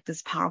animal, but like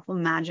this powerful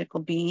magical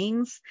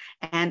beings,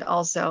 and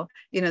also,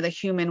 the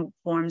human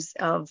forms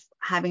of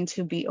having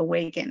to be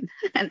awakened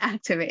and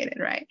activated,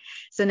 right?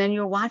 So then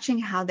you're watching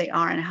how they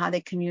are and how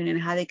they commune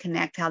and how they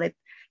connect, how they,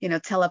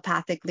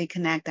 telepathically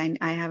connect. I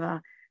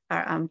have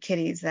our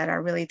kitties that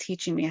are really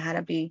teaching me how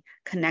to be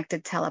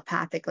connected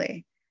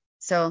telepathically.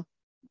 So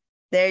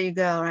there you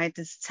go, right?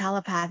 This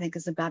telepathic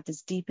is about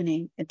this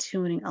deepening,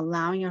 attuning,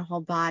 allowing your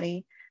whole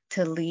body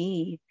to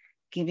lead,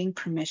 giving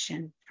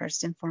permission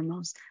first and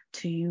foremost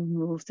to you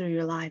move through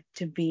your life,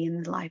 to be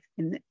in the life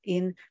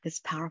in this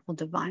powerful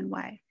divine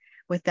way.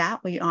 With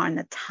that, we are on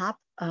the top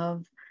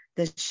of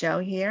the show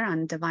here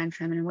on Divine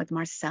Feminine with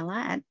Marcella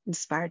at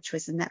Inspired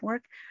Choices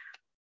Network.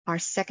 Our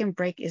second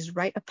break is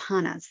right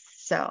upon us.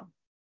 So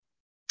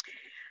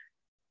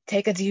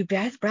take a deep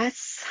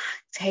breath,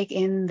 take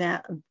in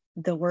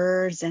the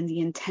words and the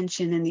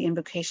intention and the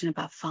invocation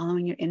about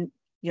following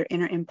your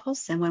inner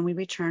impulse. And when we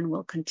return,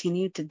 we'll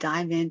continue to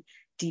dive in,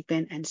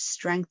 deepen, and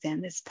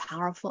strengthen this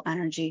powerful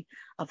energy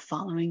of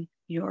following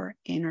your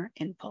inner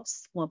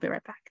impulse. We'll be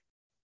right back.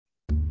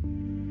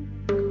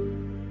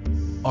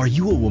 Are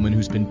you a woman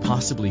who's been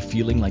possibly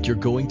feeling like you're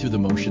going through the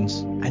motions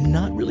and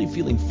not really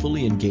feeling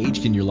fully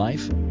engaged in your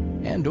life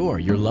and/or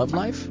your love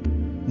life?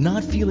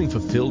 Not feeling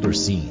fulfilled or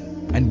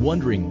seen and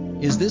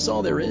wondering, is this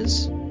all there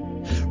is?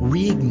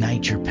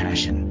 Reignite your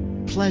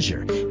passion,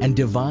 pleasure, and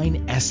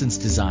divine essence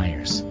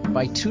desires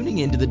by tuning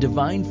into the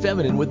Divine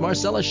Feminine with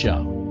Marcella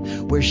show,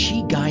 where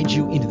she guides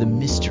you into the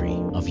mystery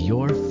of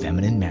your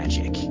feminine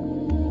magic.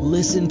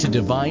 Listen to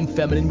Divine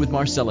Feminine with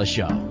Marcella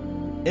show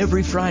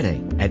every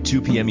Friday at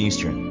 2 p.m.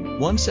 Eastern,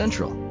 1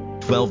 Central,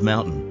 12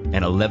 Mountain,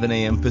 and 11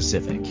 a.m.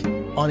 Pacific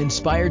on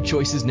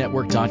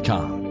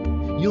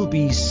InspiredChoicesNetwork.com. You'll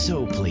be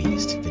so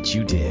pleased that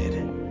you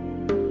did.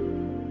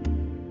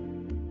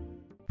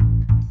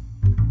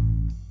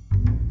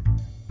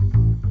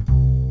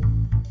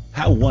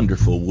 How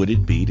wonderful would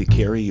it be to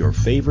carry your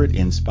favorite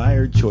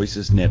Inspired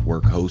Choices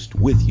Network host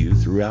with you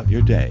throughout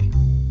your day?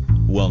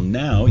 Well,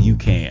 now you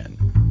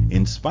can.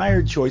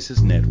 Inspired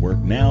Choices Network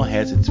now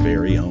has its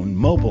very own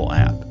mobile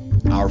app.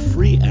 Our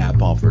free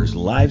app offers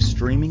live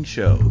streaming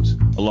shows,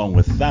 along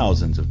with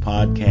thousands of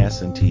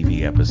podcasts and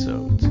TV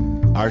episodes.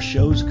 Our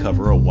shows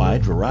cover a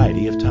wide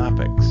variety of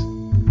topics.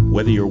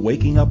 Whether you're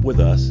waking up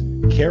with us,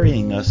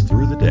 carrying us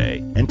through the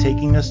day, and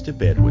taking us to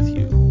bed with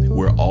you,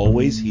 we're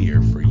always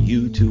here for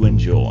you to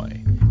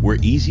enjoy. We're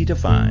easy to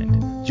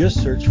find.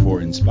 Just search for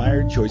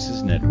Inspired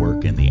Choices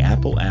Network in the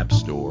Apple App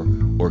Store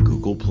or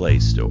Google Play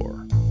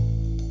Store.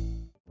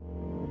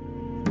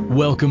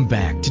 Welcome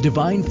back to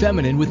Divine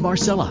Feminine with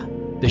Marcella,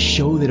 the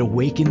show that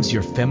awakens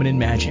your feminine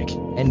magic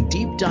and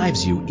deep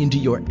dives you into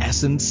your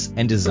essence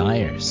and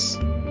desires.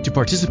 To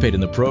participate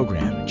in the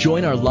program,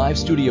 join our live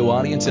studio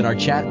audience in our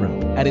chat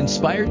room at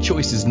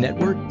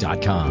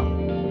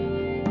InspiredChoicesNetwork.com.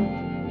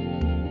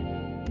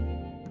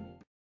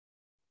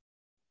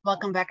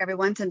 Welcome back,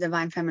 everyone, to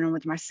Divine Feminine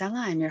with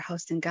Marcella. I'm your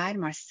host and guide,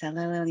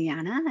 Marcella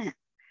Liliana,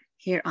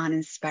 here on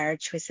Inspired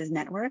Choices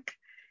Network.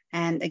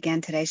 And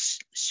again, today's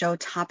show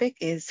topic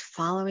is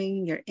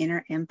following your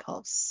inner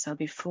impulse. So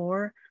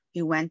before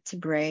we went to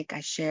break,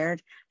 I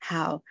shared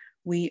how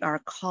we are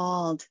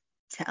called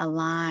to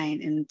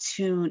align and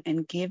tune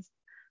and give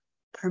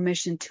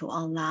permission to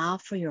allow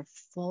for your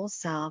full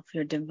self,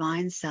 your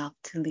divine self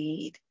to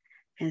lead.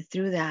 And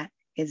through that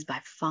is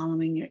by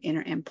following your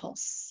inner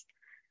impulse.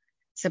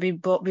 So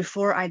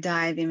before I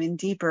dive even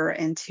deeper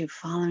into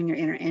following your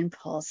inner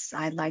impulse,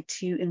 I'd like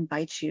to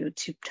invite you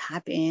to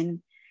tap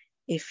in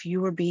if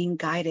you are being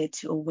guided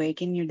to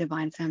awaken your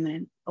divine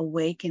feminine,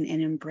 awaken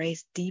and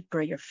embrace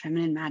deeper your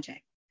feminine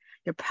magic,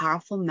 your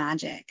powerful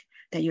magic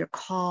that you're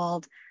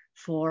called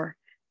for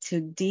to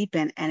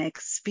deepen and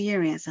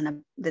experience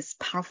and this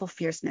powerful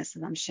fierceness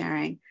that I'm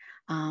sharing,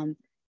 to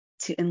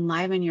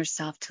enliven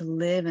yourself to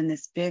live in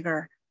this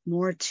bigger,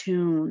 more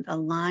tuned,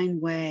 aligned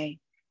way.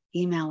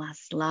 Email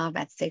us,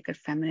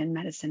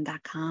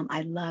 love@sacredfemininemedicine.com.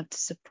 I'd love to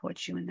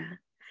support you in that.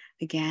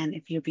 Again,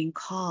 if you're being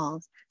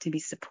called to be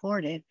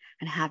supported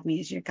and have me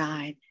as your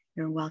guide,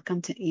 you're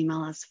welcome to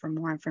email us for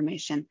more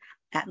information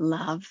at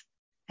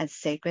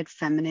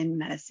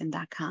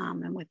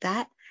love@sacredfemininemedicine.com. And with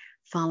that,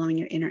 following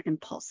your inner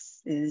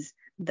impulse is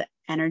the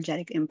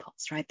energetic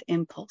impulse, right? The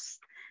impulse.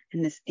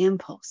 And this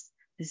impulse,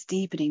 this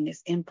deepening,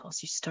 this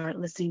impulse, you start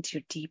listening to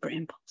your deeper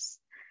impulse.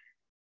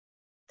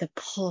 The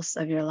pulse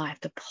of your life,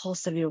 the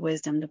pulse of your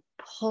wisdom, the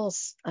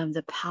pulse of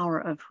the power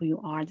of who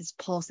you are. This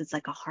pulse is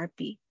like a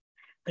heartbeat,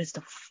 but it's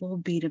the full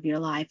beat of your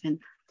life.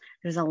 And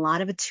there's a lot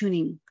of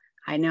attuning,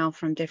 I know,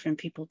 from different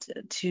people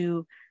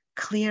to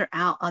clear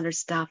out other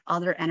stuff,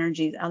 other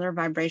energies, other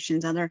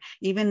vibrations, other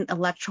even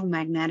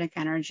electromagnetic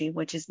energy,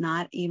 which is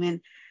not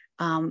even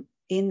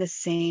in the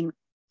same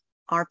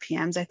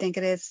RPMs, I think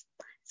it is.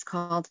 It's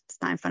called, it's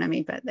not in front of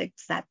me, but like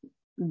that,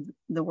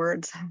 the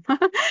words,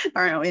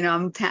 or,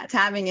 I'm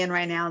tabbing in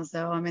right now.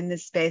 So I'm in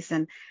this space,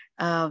 and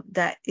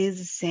that is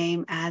the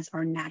same as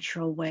our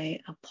natural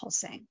way of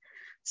pulsing.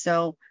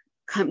 So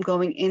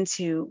going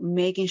into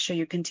making sure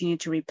you continue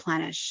to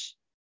replenish,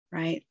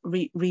 right?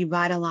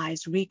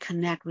 Revitalize,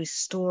 reconnect,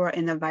 restore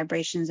in the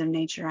vibrations of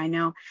nature. I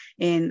know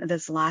in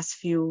this last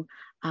few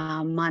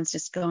months,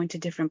 just going to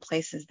different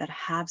places that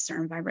have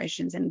certain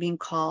vibrations and being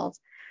called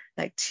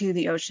like to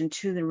the ocean,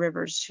 to the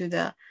rivers, to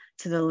the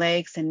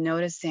lakes, and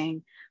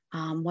noticing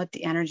what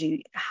the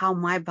energy, how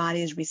my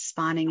body is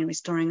responding and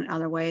restoring in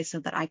other ways so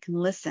that I can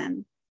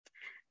listen.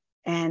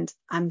 And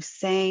I'm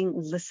saying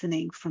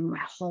listening from my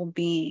whole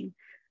being,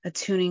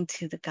 attuning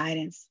to the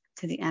guidance,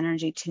 to the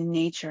energy, to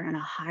nature on a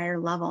higher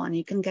level. And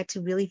you can get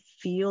to really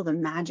feel the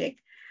magic.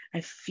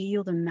 I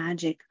feel the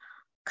magic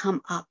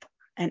come up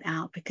and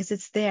out because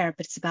it's there,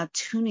 but it's about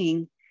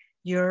tuning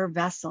your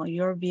vessel,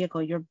 your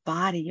vehicle, your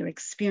body, your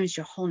experience,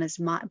 your wholeness,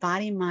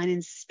 body, mind,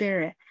 and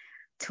spirit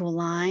to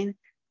align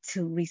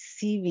to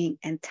receiving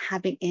and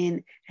tapping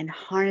in and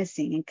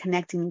harnessing and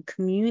connecting and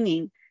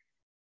communing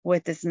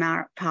with this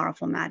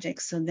powerful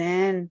magic. So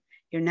then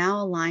you're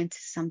now aligned to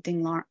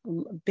something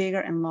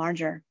bigger and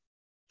larger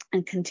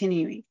and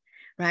continuing,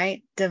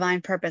 right?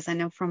 Divine purpose. I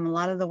know from a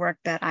lot of the work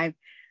that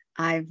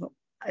I've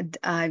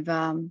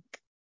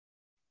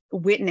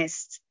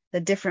witnessed the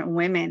different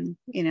women,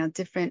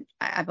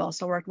 I've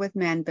also worked with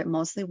men, but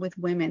mostly with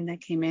women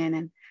that came in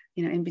and,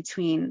 in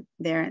between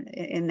there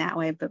in that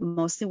way, but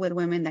mostly with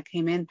women that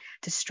came in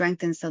to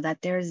strengthen so that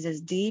there's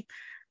this deep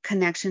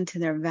connection to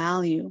their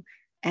value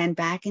and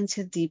back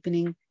into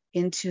deepening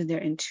into their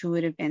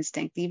intuitive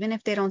instinct. Even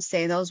if they don't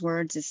say those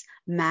words, this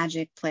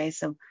magic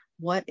place of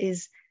what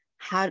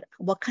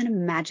kind of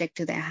magic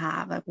do they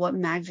have? Like what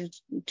magic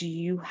do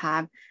you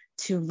have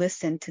to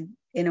listen to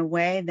in a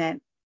way that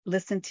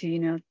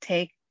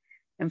take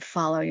and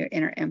follow your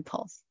inner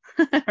impulse,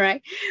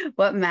 right?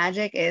 What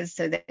magic is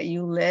so that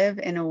you live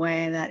in a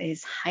way that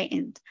is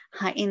heightened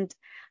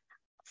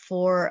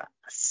for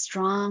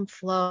strong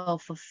flow,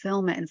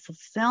 fulfillment, and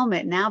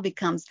fulfillment now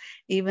becomes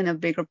even a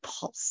bigger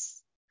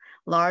pulse,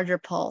 larger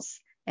pulse,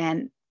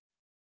 and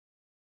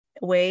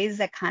ways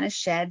that kind of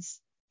sheds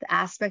the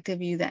aspect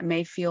of you that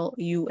may feel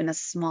you in a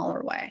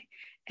smaller way.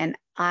 And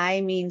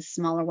I mean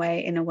smaller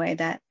way in a way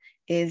that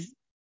is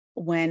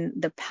when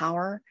the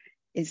power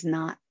is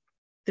not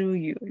through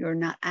you. You're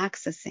not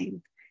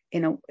accessing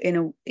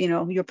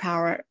your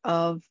power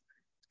of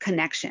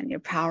connection, your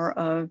power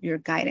of your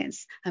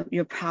guidance,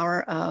 your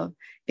power of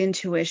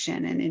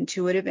intuition and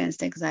intuitive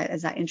instinct,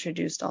 as I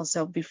introduced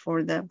also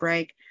before the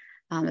break,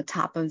 the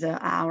top of the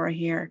hour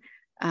here,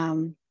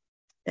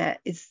 that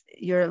is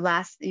you're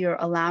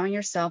allowing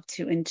yourself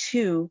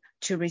to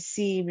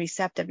receive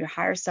receptive, your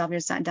higher self, your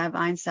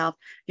divine self,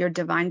 your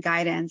divine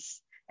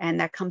guidance. And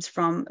that comes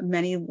from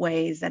many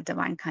ways that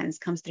divine guidance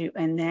comes through.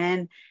 And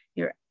then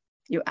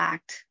you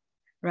act,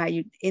 right?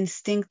 You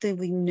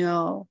instinctively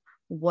know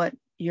what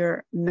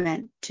you're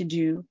meant to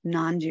do,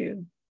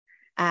 non-do,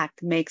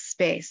 act, make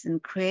space.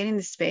 And creating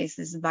the space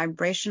is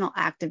vibrational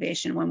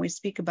activation. When we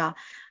speak about,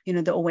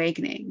 the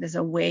awakening, this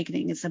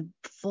awakening is a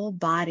full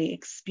body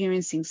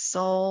experiencing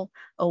soul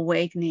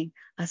awakening,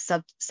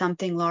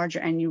 something larger.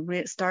 And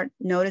you start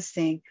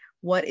noticing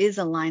what is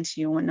aligned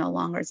to you and what no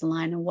longer is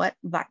aligned, and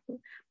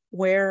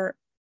where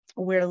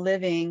we're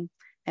living,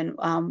 and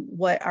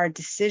what our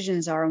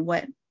decisions are, and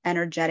what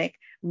energetic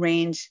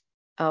range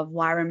of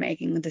why we're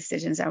making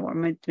decisions, and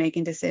we're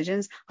making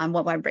decisions on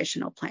what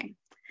vibrational plane.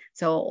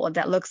 So what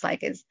that looks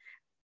like is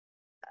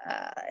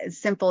a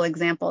simple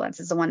example.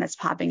 That's the one that's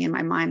popping in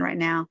my mind right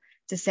now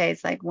to say.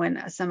 It's like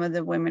when some of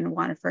the women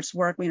want to first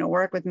work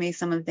with me,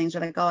 some of the things are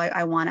like, oh,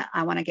 I want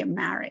to get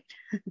married.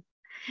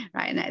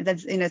 Right. And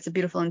that's, it's a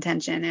beautiful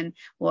intention. And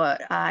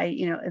what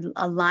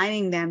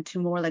aligning them to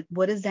more like,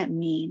 what does that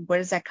mean? Where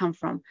does that come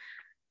from?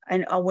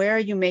 And where are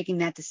you making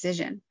that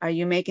decision? Are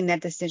you making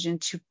that decision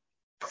to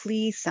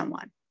please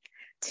someone,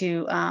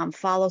 to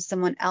follow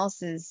someone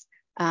else's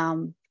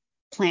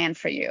plan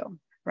for you,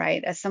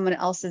 right? As someone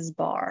else's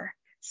bar,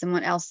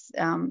 someone else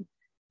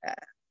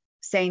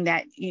saying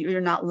that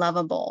you're not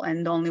lovable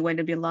and the only way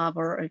to be loved,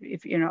 or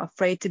if you're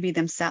afraid to be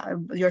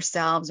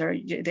yourselves, or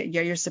that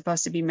you're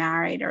supposed to be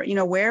married, or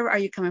where are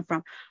you coming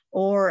from?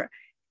 Or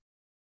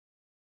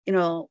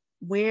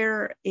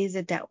where is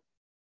it that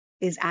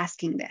is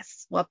asking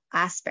this? What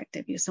aspect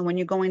of you? So when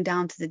you're going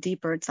down to the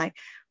deeper, it's like,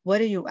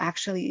 what are you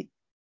actually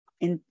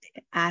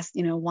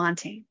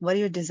wanting? What are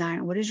you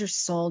desiring? What is your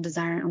soul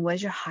desiring? And what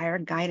is your higher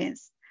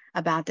guidance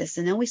about this?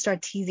 And then we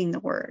start teasing the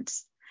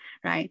words,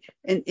 right?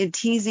 And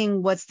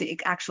teasing what's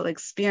the actual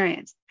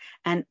experience.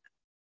 And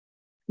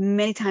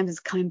many times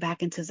it's coming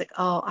back into, it's like,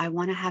 oh, I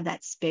want to have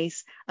that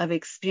space of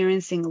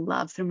experiencing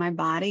love through my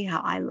body, how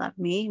I love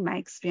me, my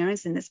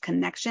experience, and this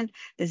connection,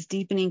 this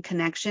deepening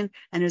connection.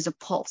 And there's a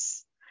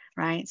pulse.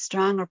 right?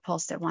 Stronger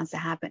pulse that wants to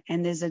happen.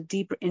 And there's a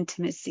deeper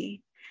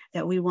intimacy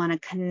that we want to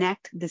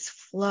connect this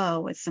flow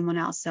with someone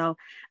else. So,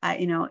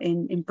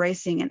 in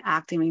embracing and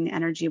activating the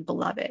energy of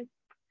beloved,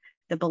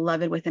 the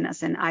beloved within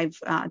us. And I've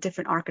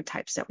different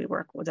archetypes that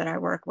I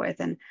work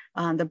with. And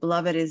the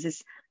beloved is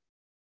this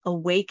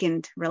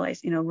awakened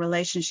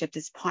relationship,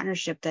 this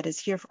partnership that is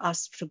here for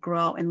us to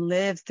grow and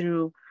live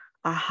through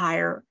our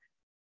higher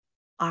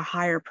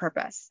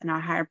purpose. And our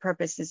higher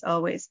purpose is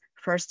always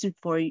first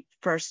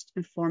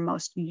and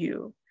foremost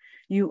you.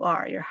 You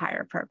are your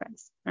higher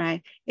purpose,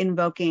 right?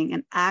 Invoking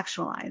and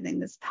actualizing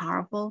this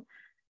powerful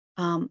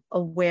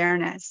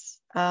awareness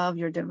of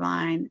your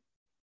divine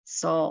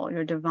soul,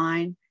 your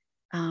divine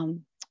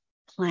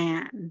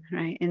plan,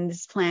 right? And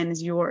this plan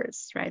is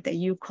yours, right? That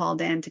you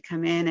called in to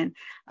come in,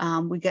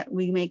 and we get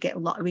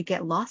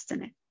lost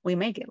in it. We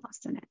may get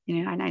lost in it,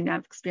 and I know I'm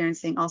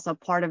experiencing also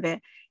part of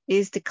it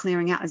is to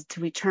clearing out, is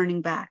to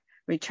returning back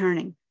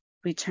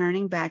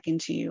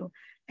into you,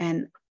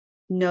 and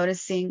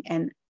noticing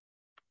and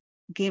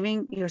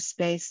giving your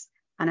space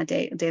on a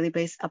daily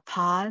basis a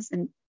pause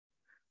and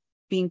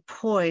being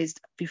poised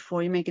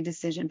before you make a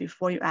decision,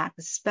 before you act,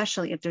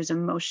 especially if there's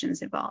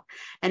emotions involved.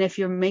 And if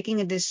you're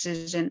making a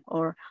decision,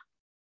 or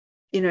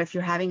if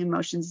you're having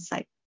emotions, it's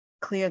like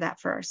clear that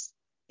first,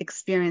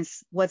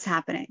 experience what's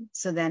happening,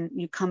 so then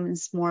you come in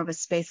more of a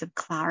space of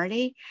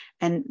clarity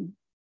and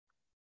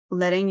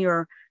letting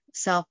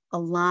yourself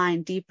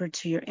align deeper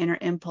to your inner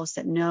impulse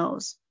that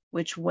knows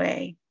which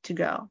way to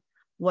go,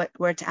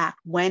 where to act,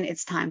 when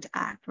it's time to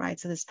act, right?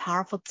 So this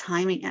powerful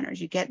timing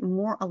energy, get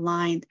more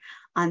aligned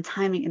on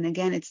timing. And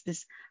again, it's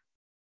this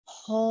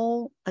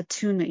whole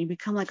attunement. You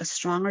become like a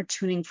stronger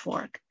tuning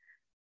fork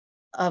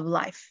of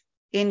life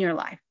in your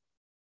life,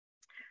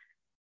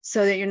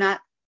 so that you're not,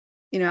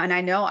 and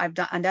I know I've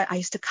done that. I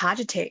used to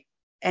cogitate,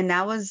 and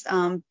that was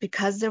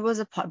because there was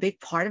a big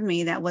part of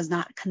me that was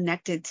not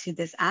connected to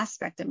this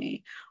aspect of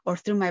me or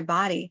through my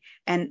body,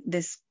 and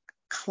this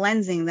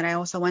cleansing that I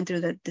also went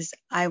through, that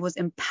I was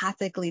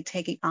empathically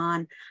taking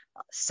on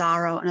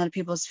sorrow and other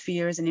people's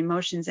fears and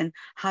emotions. And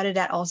how did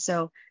that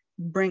also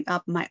bring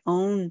up my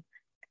own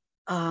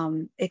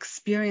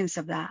experience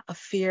of that, a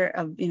fear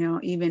of,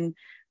 even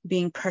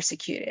being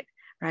persecuted,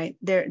 right?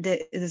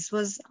 This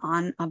was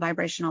on a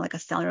vibrational, like a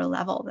cellular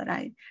level, that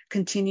I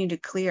continue to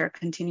clear,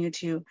 continue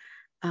to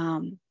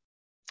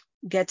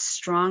get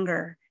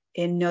stronger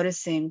in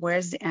noticing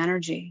where's the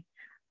energy.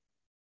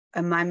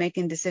 Am I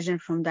making decision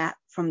from that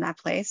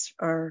place,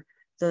 or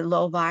the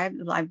low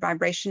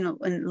vibrational?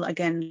 And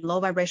again, low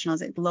vibrational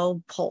is a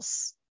low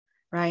pulse,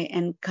 right?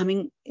 And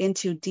coming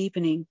into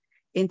deepening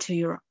into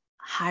your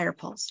higher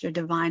pulse, your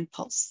divine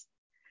pulse,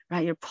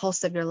 right? Your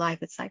pulse of your life.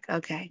 It's like,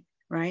 okay,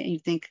 right? And you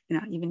think,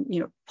 even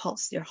your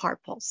pulse, your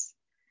heart pulse.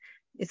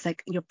 It's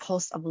like your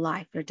pulse of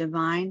life, your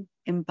divine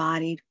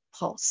embodied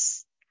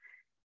pulse.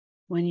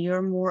 When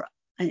you're more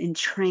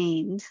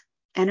entrained,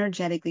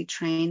 energetically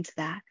trained to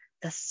that,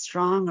 the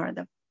stronger,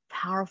 the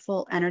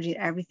powerful energy,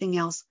 everything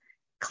else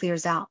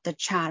clears out, the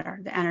chatter,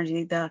 the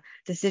energy, the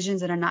decisions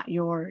that are not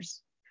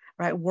yours,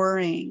 right?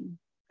 Worrying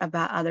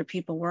about other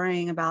people,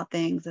 worrying about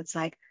things. It's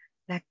like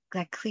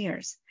that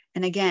clears.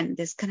 And again,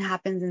 this can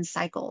happen in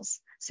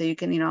cycles. So you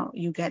can,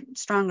 you get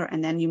stronger,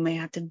 and then you may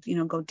have to,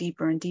 go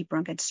deeper and deeper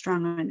and get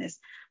stronger in this,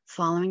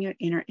 following your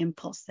inner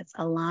impulse that's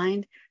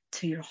aligned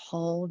to your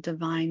whole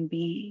divine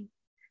being.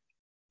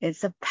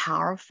 It's a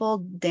powerful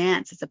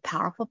dance. It's a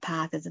powerful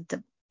path. It's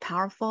a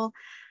powerful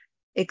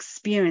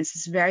experience.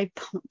 It's very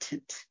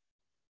potent,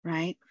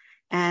 right?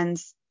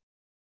 And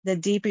the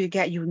deeper you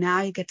get, you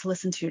get to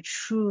listen to your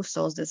true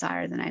soul's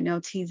desires. And I know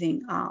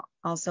teasing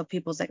also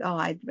people's like, oh,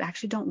 I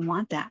actually don't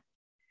want that.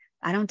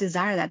 I don't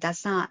desire that.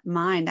 That's not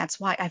mine. That's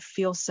why I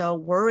feel so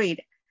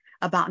worried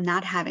about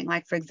not having,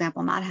 like, for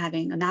example,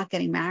 not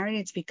getting married.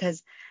 It's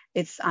because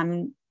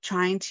I'm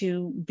trying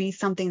to be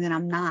something that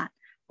I'm not,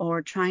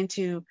 or trying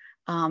to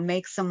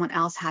make someone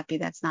else happy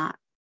that's not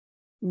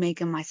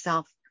making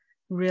myself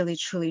really,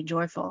 truly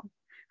joyful,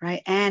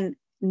 right? And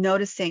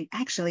noticing,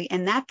 actually,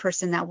 and that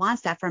person that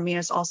wants that from me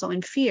is also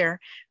in fear,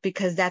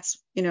 because that's,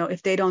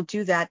 if they don't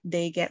do that,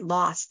 they get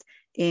lost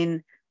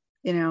in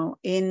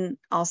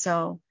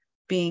also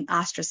being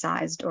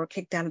ostracized or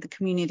kicked out of the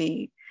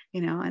community,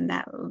 and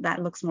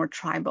that looks more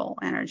tribal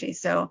energy.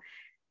 So,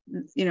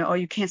 or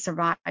you can't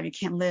survive, you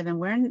can't live. And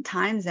we're in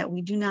times that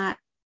we do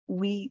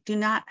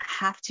not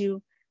have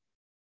to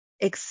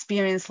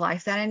experience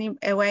life that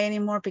way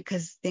anymore,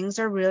 because things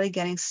are really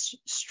getting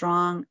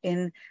strong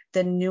in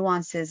the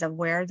nuances of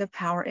where the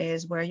power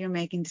is, where you're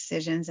making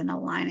decisions and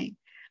aligning,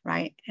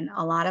 right? And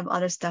a lot of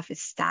other stuff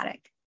is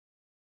static,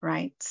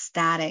 right?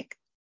 Static,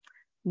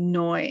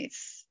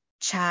 noise,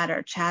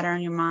 chatter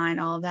in your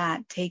mind, all of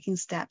that, taking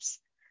steps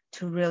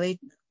to really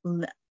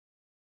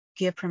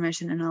give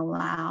permission and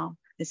allow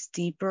this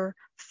deeper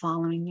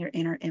following your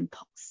inner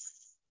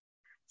impulse,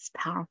 this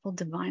powerful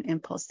divine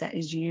impulse that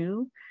is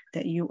you,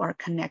 that you are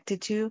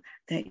connected to,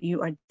 that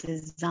you are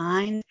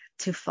designed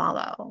to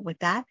follow. With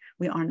that,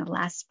 we are on the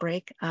last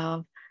break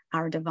of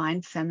our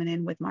Divine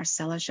Feminine with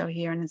Marcella show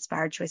here on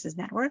Inspired Choices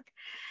Network.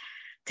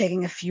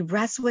 taking a few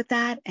breaths with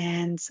that.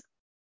 And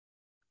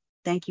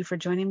thank you for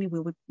joining me.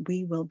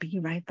 We will be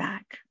right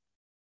back.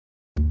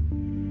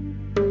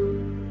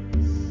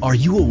 Are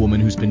you a woman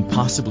who's been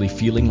possibly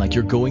feeling like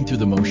you're going through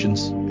the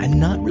motions and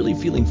not really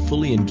feeling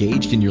fully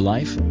engaged in your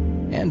life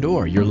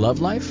and/or your love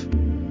life?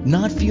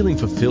 Not feeling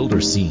fulfilled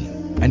or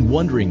seen and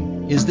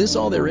wondering, is this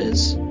all there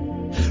is?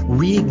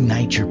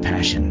 Reignite your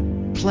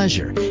passion,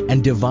 pleasure,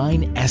 and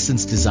divine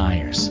essence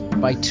desires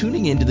by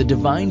tuning into the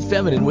Divine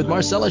Feminine with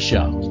Marcella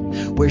show,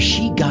 where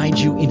she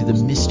guides you into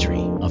the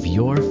mystery of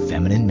your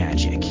feminine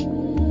magic.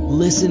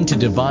 Listen to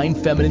Divine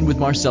Feminine with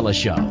Marcella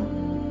show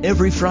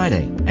every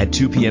Friday at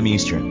 2 p.m.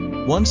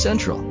 Eastern, 1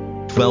 Central,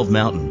 12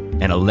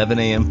 Mountain, and 11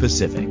 a.m.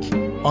 Pacific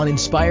on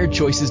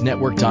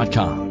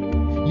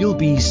InspiredChoicesNetwork.com. You'll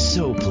be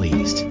so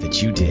pleased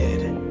that you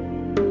did.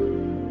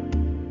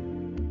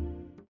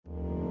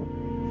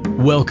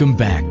 Welcome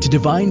back to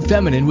Divine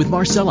Feminine with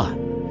Marcella,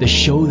 the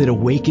show that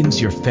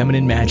awakens your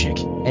feminine magic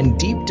and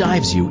deep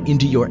dives you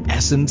into your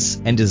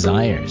essence and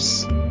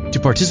desires. To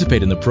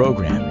participate in the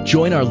program,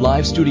 join our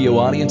live studio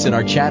audience in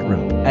our chat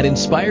room at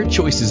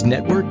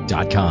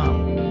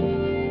InspiredChoicesNetwork.com.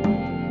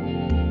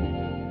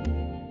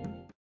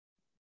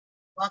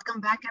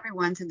 Welcome back,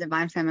 everyone, to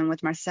Divine Feminine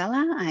with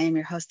Marcella. I am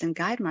your host and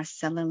guide,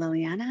 Marcella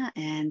Liliana,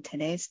 and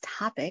today's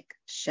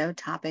show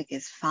topic,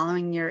 is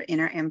following your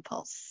inner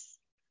impulse.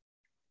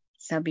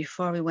 So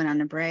before we went on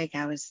a break,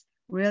 I was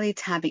really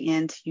tapping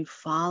into you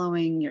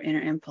following your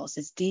inner impulse,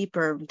 this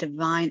deeper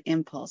divine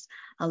impulse,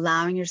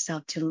 allowing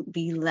yourself to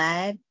be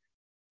led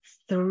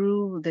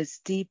through this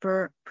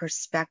deeper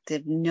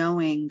perspective,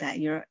 knowing that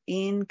you're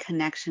in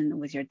connection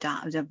with your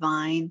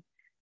divine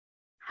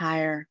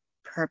higher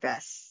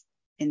purpose,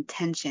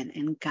 intention,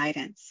 and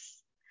guidance.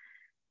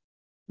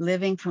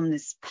 Living from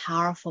this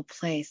powerful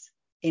place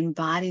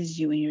embodies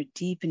you, and you're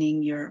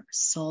deepening your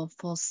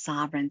soulful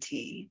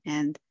sovereignty.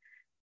 And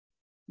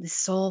the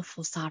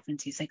soulful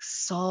sovereignty is like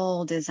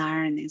soul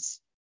desiring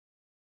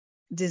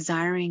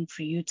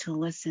for you to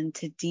listen,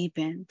 to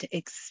deepen, to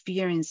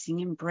experiencing,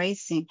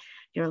 embracing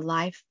your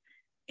life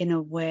in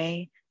a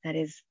way that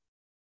is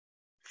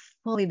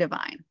fully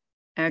divine.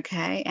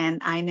 Okay.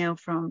 And I know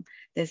from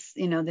this,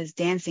 this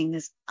dancing,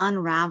 this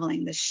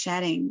unraveling, this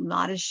shedding, a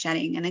lot of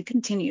shedding, and it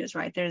continues,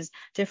 right? There's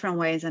different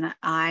ways. And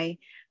I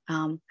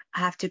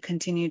have to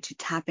continue to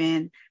tap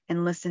in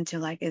and listen to,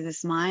 like, is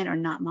this mine or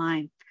not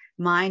mine?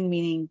 Mine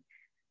meaning,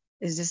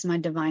 is this my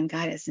divine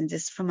guidance? And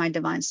this from my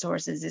divine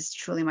source? Is this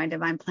truly my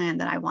divine plan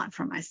that I want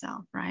for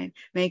myself, right?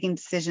 Making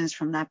decisions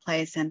from that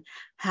place and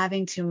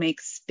having to make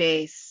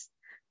space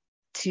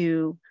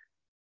to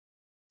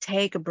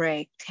take a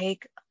break,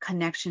 take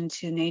connection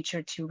to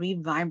nature, to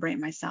revibrate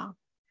myself,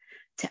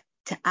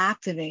 to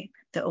activate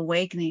the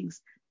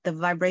awakenings, the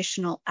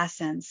vibrational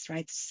essence,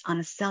 right? On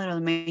a cellular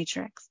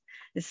matrix,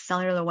 this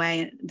cellular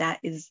way that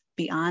is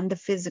beyond the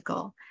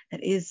physical,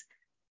 that is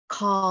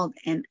called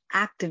and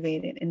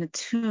activated and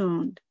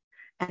attuned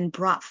and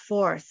brought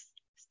forth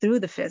through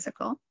the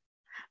physical,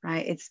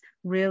 right? It's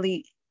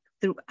really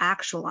through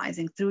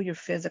actualizing through your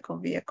physical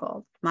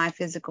vehicle, my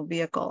physical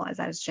vehicle, as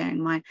I was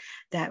sharing mine,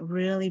 that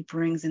really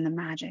brings in the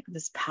magic,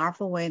 this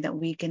powerful way that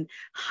we can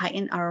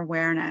heighten our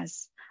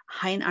awareness,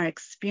 heighten our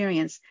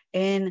experience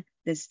in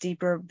this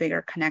deeper,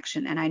 bigger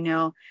connection. And I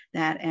know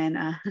that, and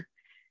a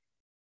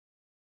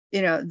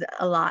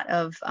lot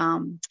of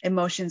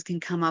emotions can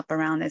come up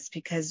around this,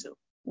 because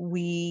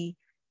we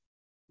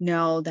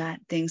know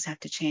that things have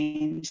to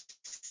change,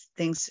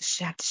 things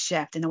have to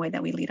shift in the way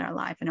that we lead our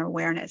life, and our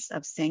awareness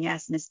of saying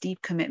yes, and this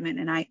deep commitment.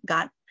 And I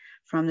got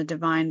from the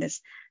divine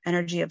this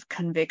energy of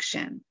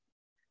conviction,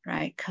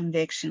 right?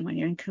 Conviction, when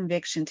you're in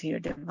conviction to your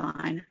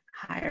divine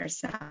higher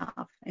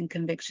self, and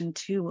conviction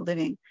to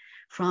living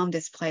from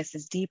this place,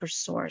 this deeper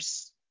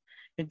source,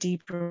 your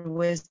deeper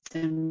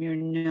wisdom, your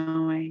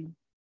knowing,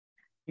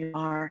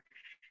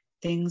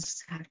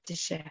 things have to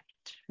shift,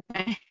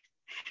 right?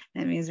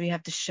 That means we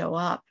have to show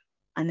up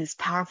on this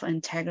powerful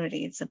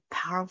integrity. It's a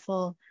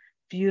powerful,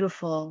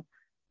 beautiful,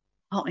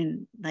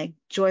 potent, like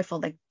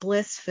joyful, like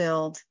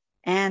bliss-filled,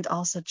 and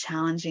also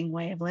challenging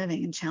way of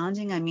living. And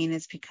challenging, I mean,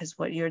 is because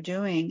what you're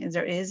doing is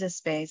there is a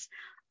space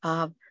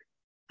of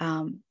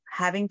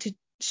having to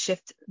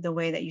shift the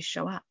way that you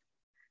show up,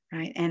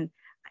 right? And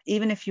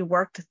even if you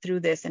worked through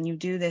this and you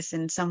do this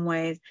in some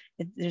ways,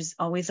 there's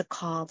always a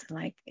call to,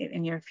 like,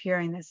 and you're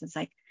hearing this, it's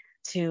like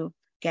to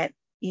get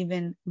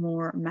even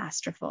more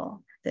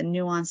masterful, the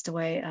nuanced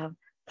way of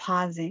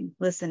pausing,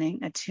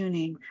 listening,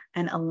 attuning,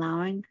 and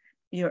allowing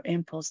your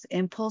impulse. The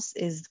impulse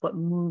is what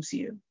moves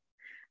you.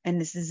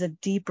 And this is a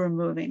deeper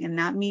moving, and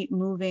not me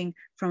moving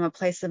from a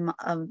place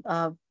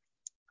of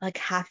like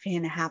half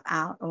in, half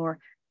out, or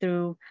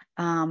through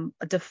a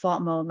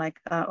default mode, like,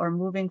 or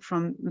moving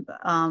from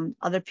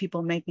other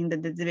people making the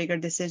bigger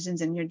decisions,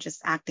 and you're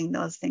just acting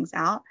those things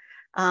out.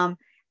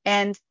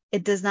 And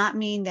it does not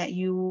mean that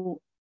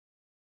you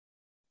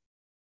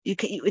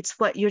can, it's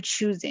what you're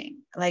choosing,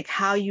 like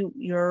how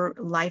your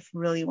life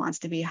really wants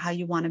to be, how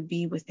you want to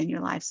be within your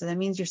life. So that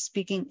means you're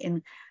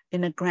speaking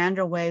in a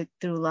grander way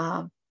through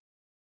love,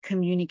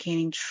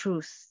 communicating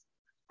truth,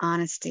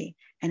 honesty,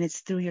 And it's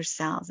through your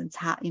cells. It's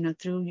how,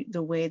 through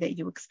the way that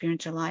you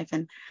experience your life.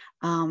 And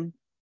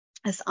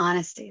this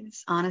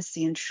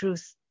honesty and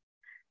truth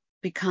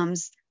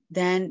becomes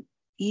then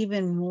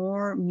even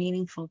more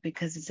meaningful,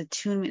 because it's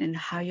attunement in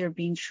how you're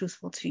being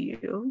truthful to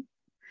you,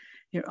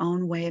 your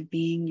own way of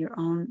being, your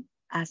own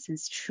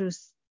essence,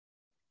 truth,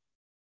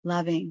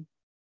 loving,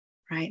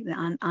 right?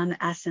 On the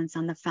essence,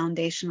 on the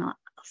foundational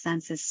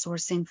senses,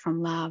 sourcing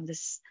from love,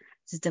 this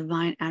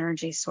divine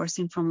energy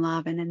sourcing from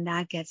love. And then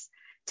that gets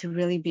to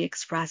really be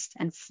expressed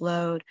and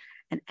flowed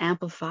and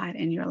amplified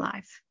in your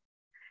life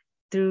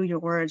through your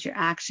words, your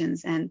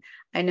actions. And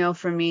I know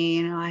for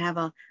me, I have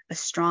a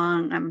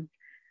strong,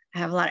 I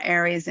have a lot of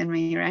Aries in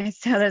me, right?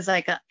 So there's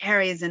like a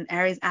Aries, and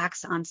Aries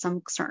acts on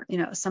some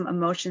certain, some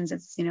emotions.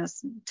 It's,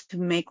 to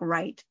make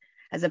right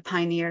as a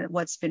pioneer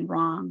what's been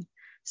wrong.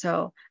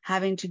 So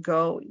having to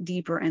go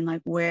deeper and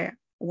like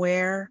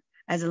where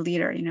as a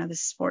leader,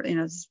 this sport,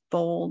 this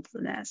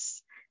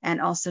boldness,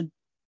 and also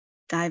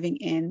diving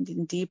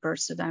in deeper,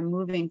 so that I'm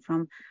moving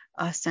from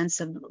a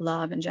sense of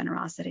love and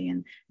generosity,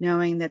 and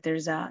knowing that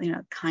there's a,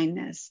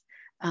 kindness,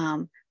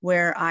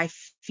 where I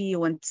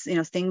feel when,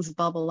 things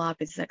bubble up,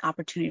 it's like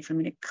opportunity for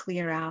me to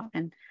clear out,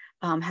 and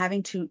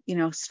having to,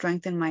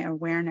 strengthen my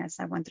awareness.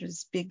 I went through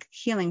this big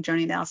healing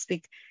journey that I'll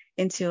speak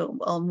into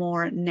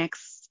more in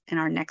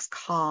our next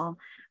call,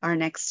 our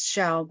next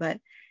show. But,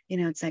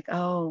 it's like,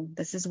 oh,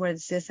 this is where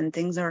this is, and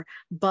things are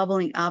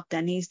bubbling up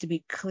that needs to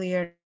be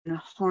cleared and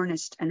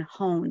harnessed and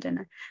honed.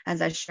 And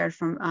as I shared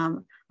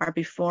from our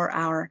before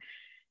hour,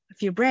 a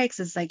few breaks,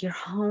 it's like you're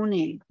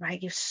honing,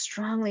 right? You're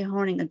strongly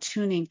honing,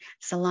 attuning,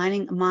 it's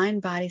aligning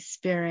mind, body,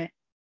 spirit,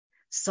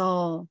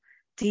 soul,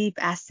 deep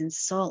essence,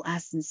 soul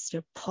essence,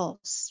 your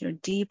pulse, your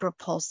deeper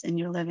pulse in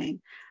your living,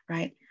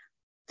 right?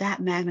 That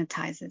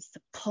magnetizes.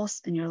 The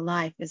pulse in your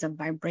life is a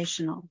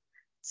vibrational,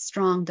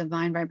 strong,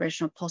 divine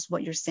vibrational pulse,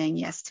 what you're saying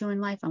yes to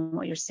in life and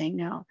what you're saying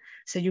no.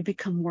 So you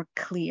become more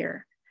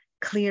clear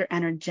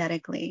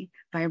energetically,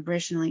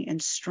 vibrationally,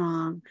 and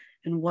strong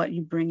in what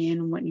you bring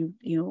in, what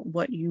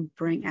you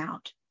bring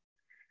out.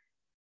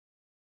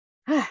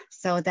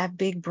 So that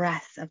big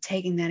breath of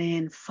taking that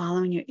in,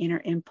 following your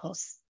inner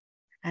impulse,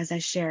 as I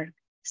shared,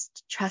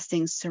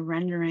 trusting,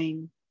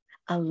 surrendering,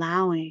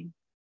 allowing,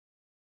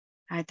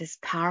 right? This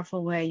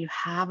powerful way. You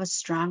have a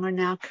stronger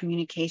now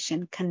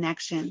communication,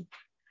 connection,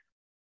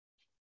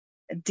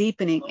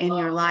 deepening in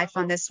your life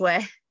on this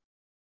way.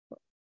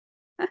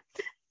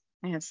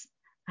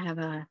 I have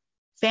a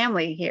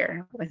family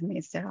here with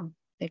me, so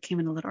they came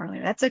in a little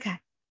earlier. That's okay.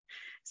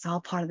 It's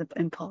all part of the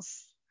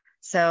impulse.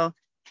 So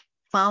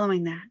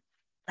following that,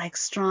 like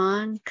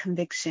strong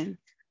conviction,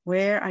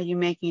 where are you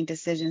making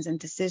decisions? And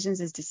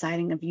decisions is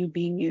deciding of you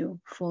being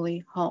you,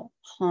 fully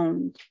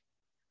honed,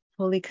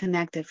 fully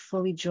connected,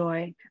 fully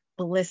joy.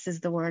 Bliss is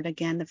the word,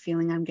 again, the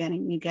feeling I'm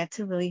getting. You get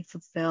to really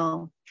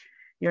fulfill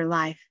your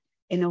life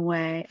in a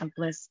way of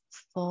bliss,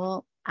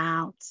 full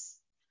out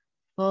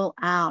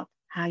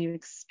how you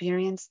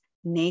experience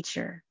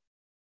nature.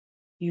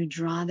 You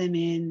draw them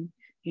in,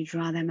 you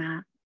draw them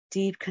out.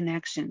 Deep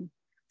connection.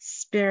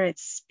 Spirit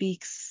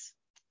speaks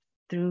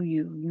through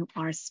you. You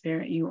are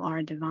spirit, you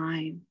are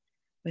divine.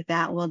 With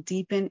that, we'll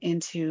deepen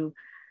into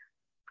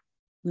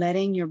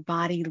letting your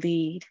body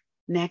lead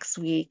next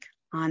week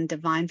on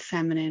Divine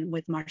Feminine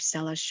with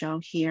Marcella show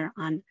here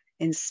on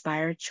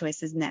Inspired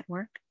Choices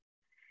Network.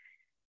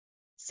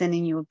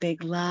 Sending you a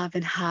big love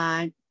and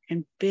hug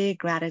and big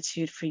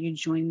gratitude for you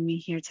joining me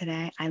here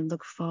today. I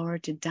look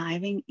forward to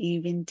diving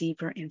even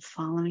deeper in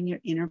following your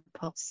inner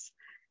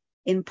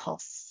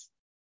impulse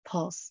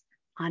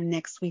on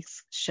next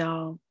week's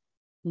show,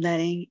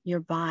 letting your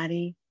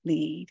body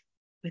lead.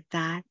 With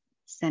that,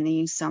 sending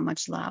you so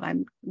much love.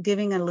 I'm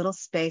giving a little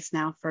space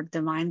now for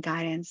divine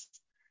guidance,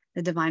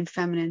 the Divine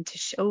Feminine, to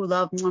show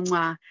love,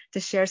 to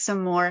share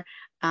some more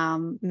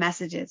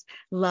messages.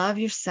 Love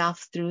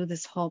yourself through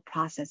this whole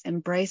process.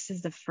 Embrace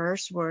is the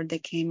first word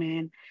that came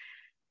in.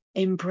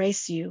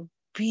 Embrace you.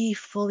 Be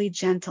fully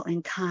gentle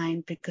and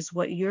kind, because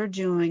what you're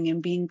doing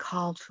and being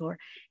called for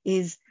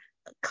is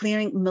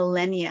clearing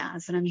millennia.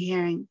 That's what I'm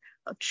hearing.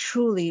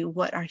 Truly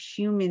what our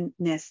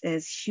humanness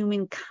is,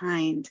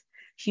 humankind.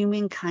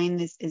 Human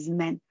kindness is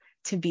meant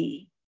to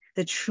be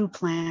the true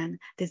plan.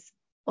 This,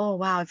 oh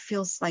wow, it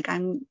feels like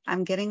I'm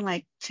getting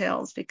like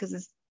chills, because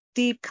this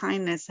deep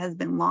kindness has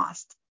been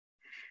lost.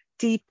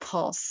 Deep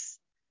pulse,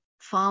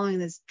 following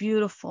this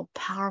beautiful,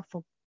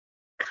 powerful,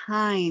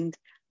 kind,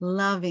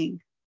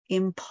 loving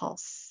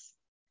impulse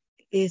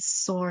is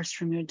sourced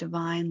from your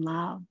divine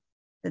love,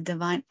 the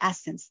divine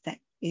essence that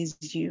is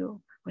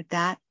you. With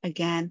that,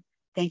 again,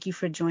 thank you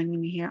for joining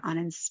me here on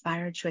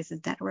Inspired Choices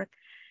Network,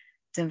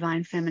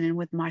 Divine Feminine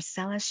with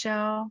Marcella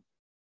show.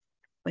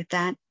 With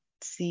that,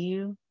 see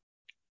you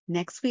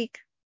next week.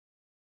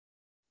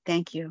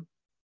 Thank you.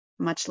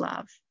 Much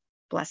love.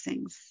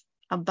 Blessings.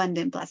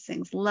 Abundant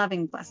blessings.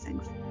 Loving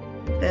blessings.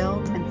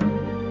 Filled and free.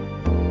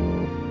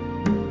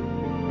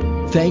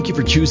 Thank you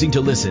for choosing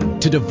to listen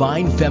to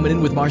Divine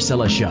Feminine with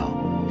Marcella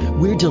show.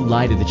 We're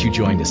delighted that you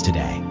joined us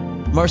today.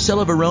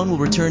 Marcella Verone will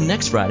return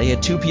next Friday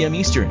at 2 p.m.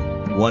 Eastern.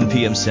 1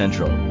 p.m.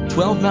 Central,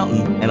 12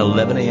 Mountain, and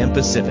 11 a.m.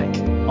 Pacific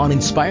on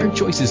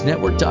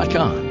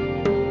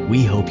InspiredChoicesNetwork.com.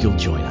 We hope you'll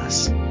join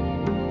us.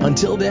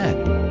 Until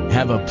then,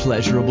 have a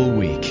pleasurable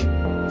week,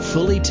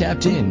 fully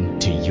tapped in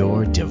to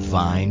your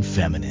divine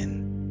feminine.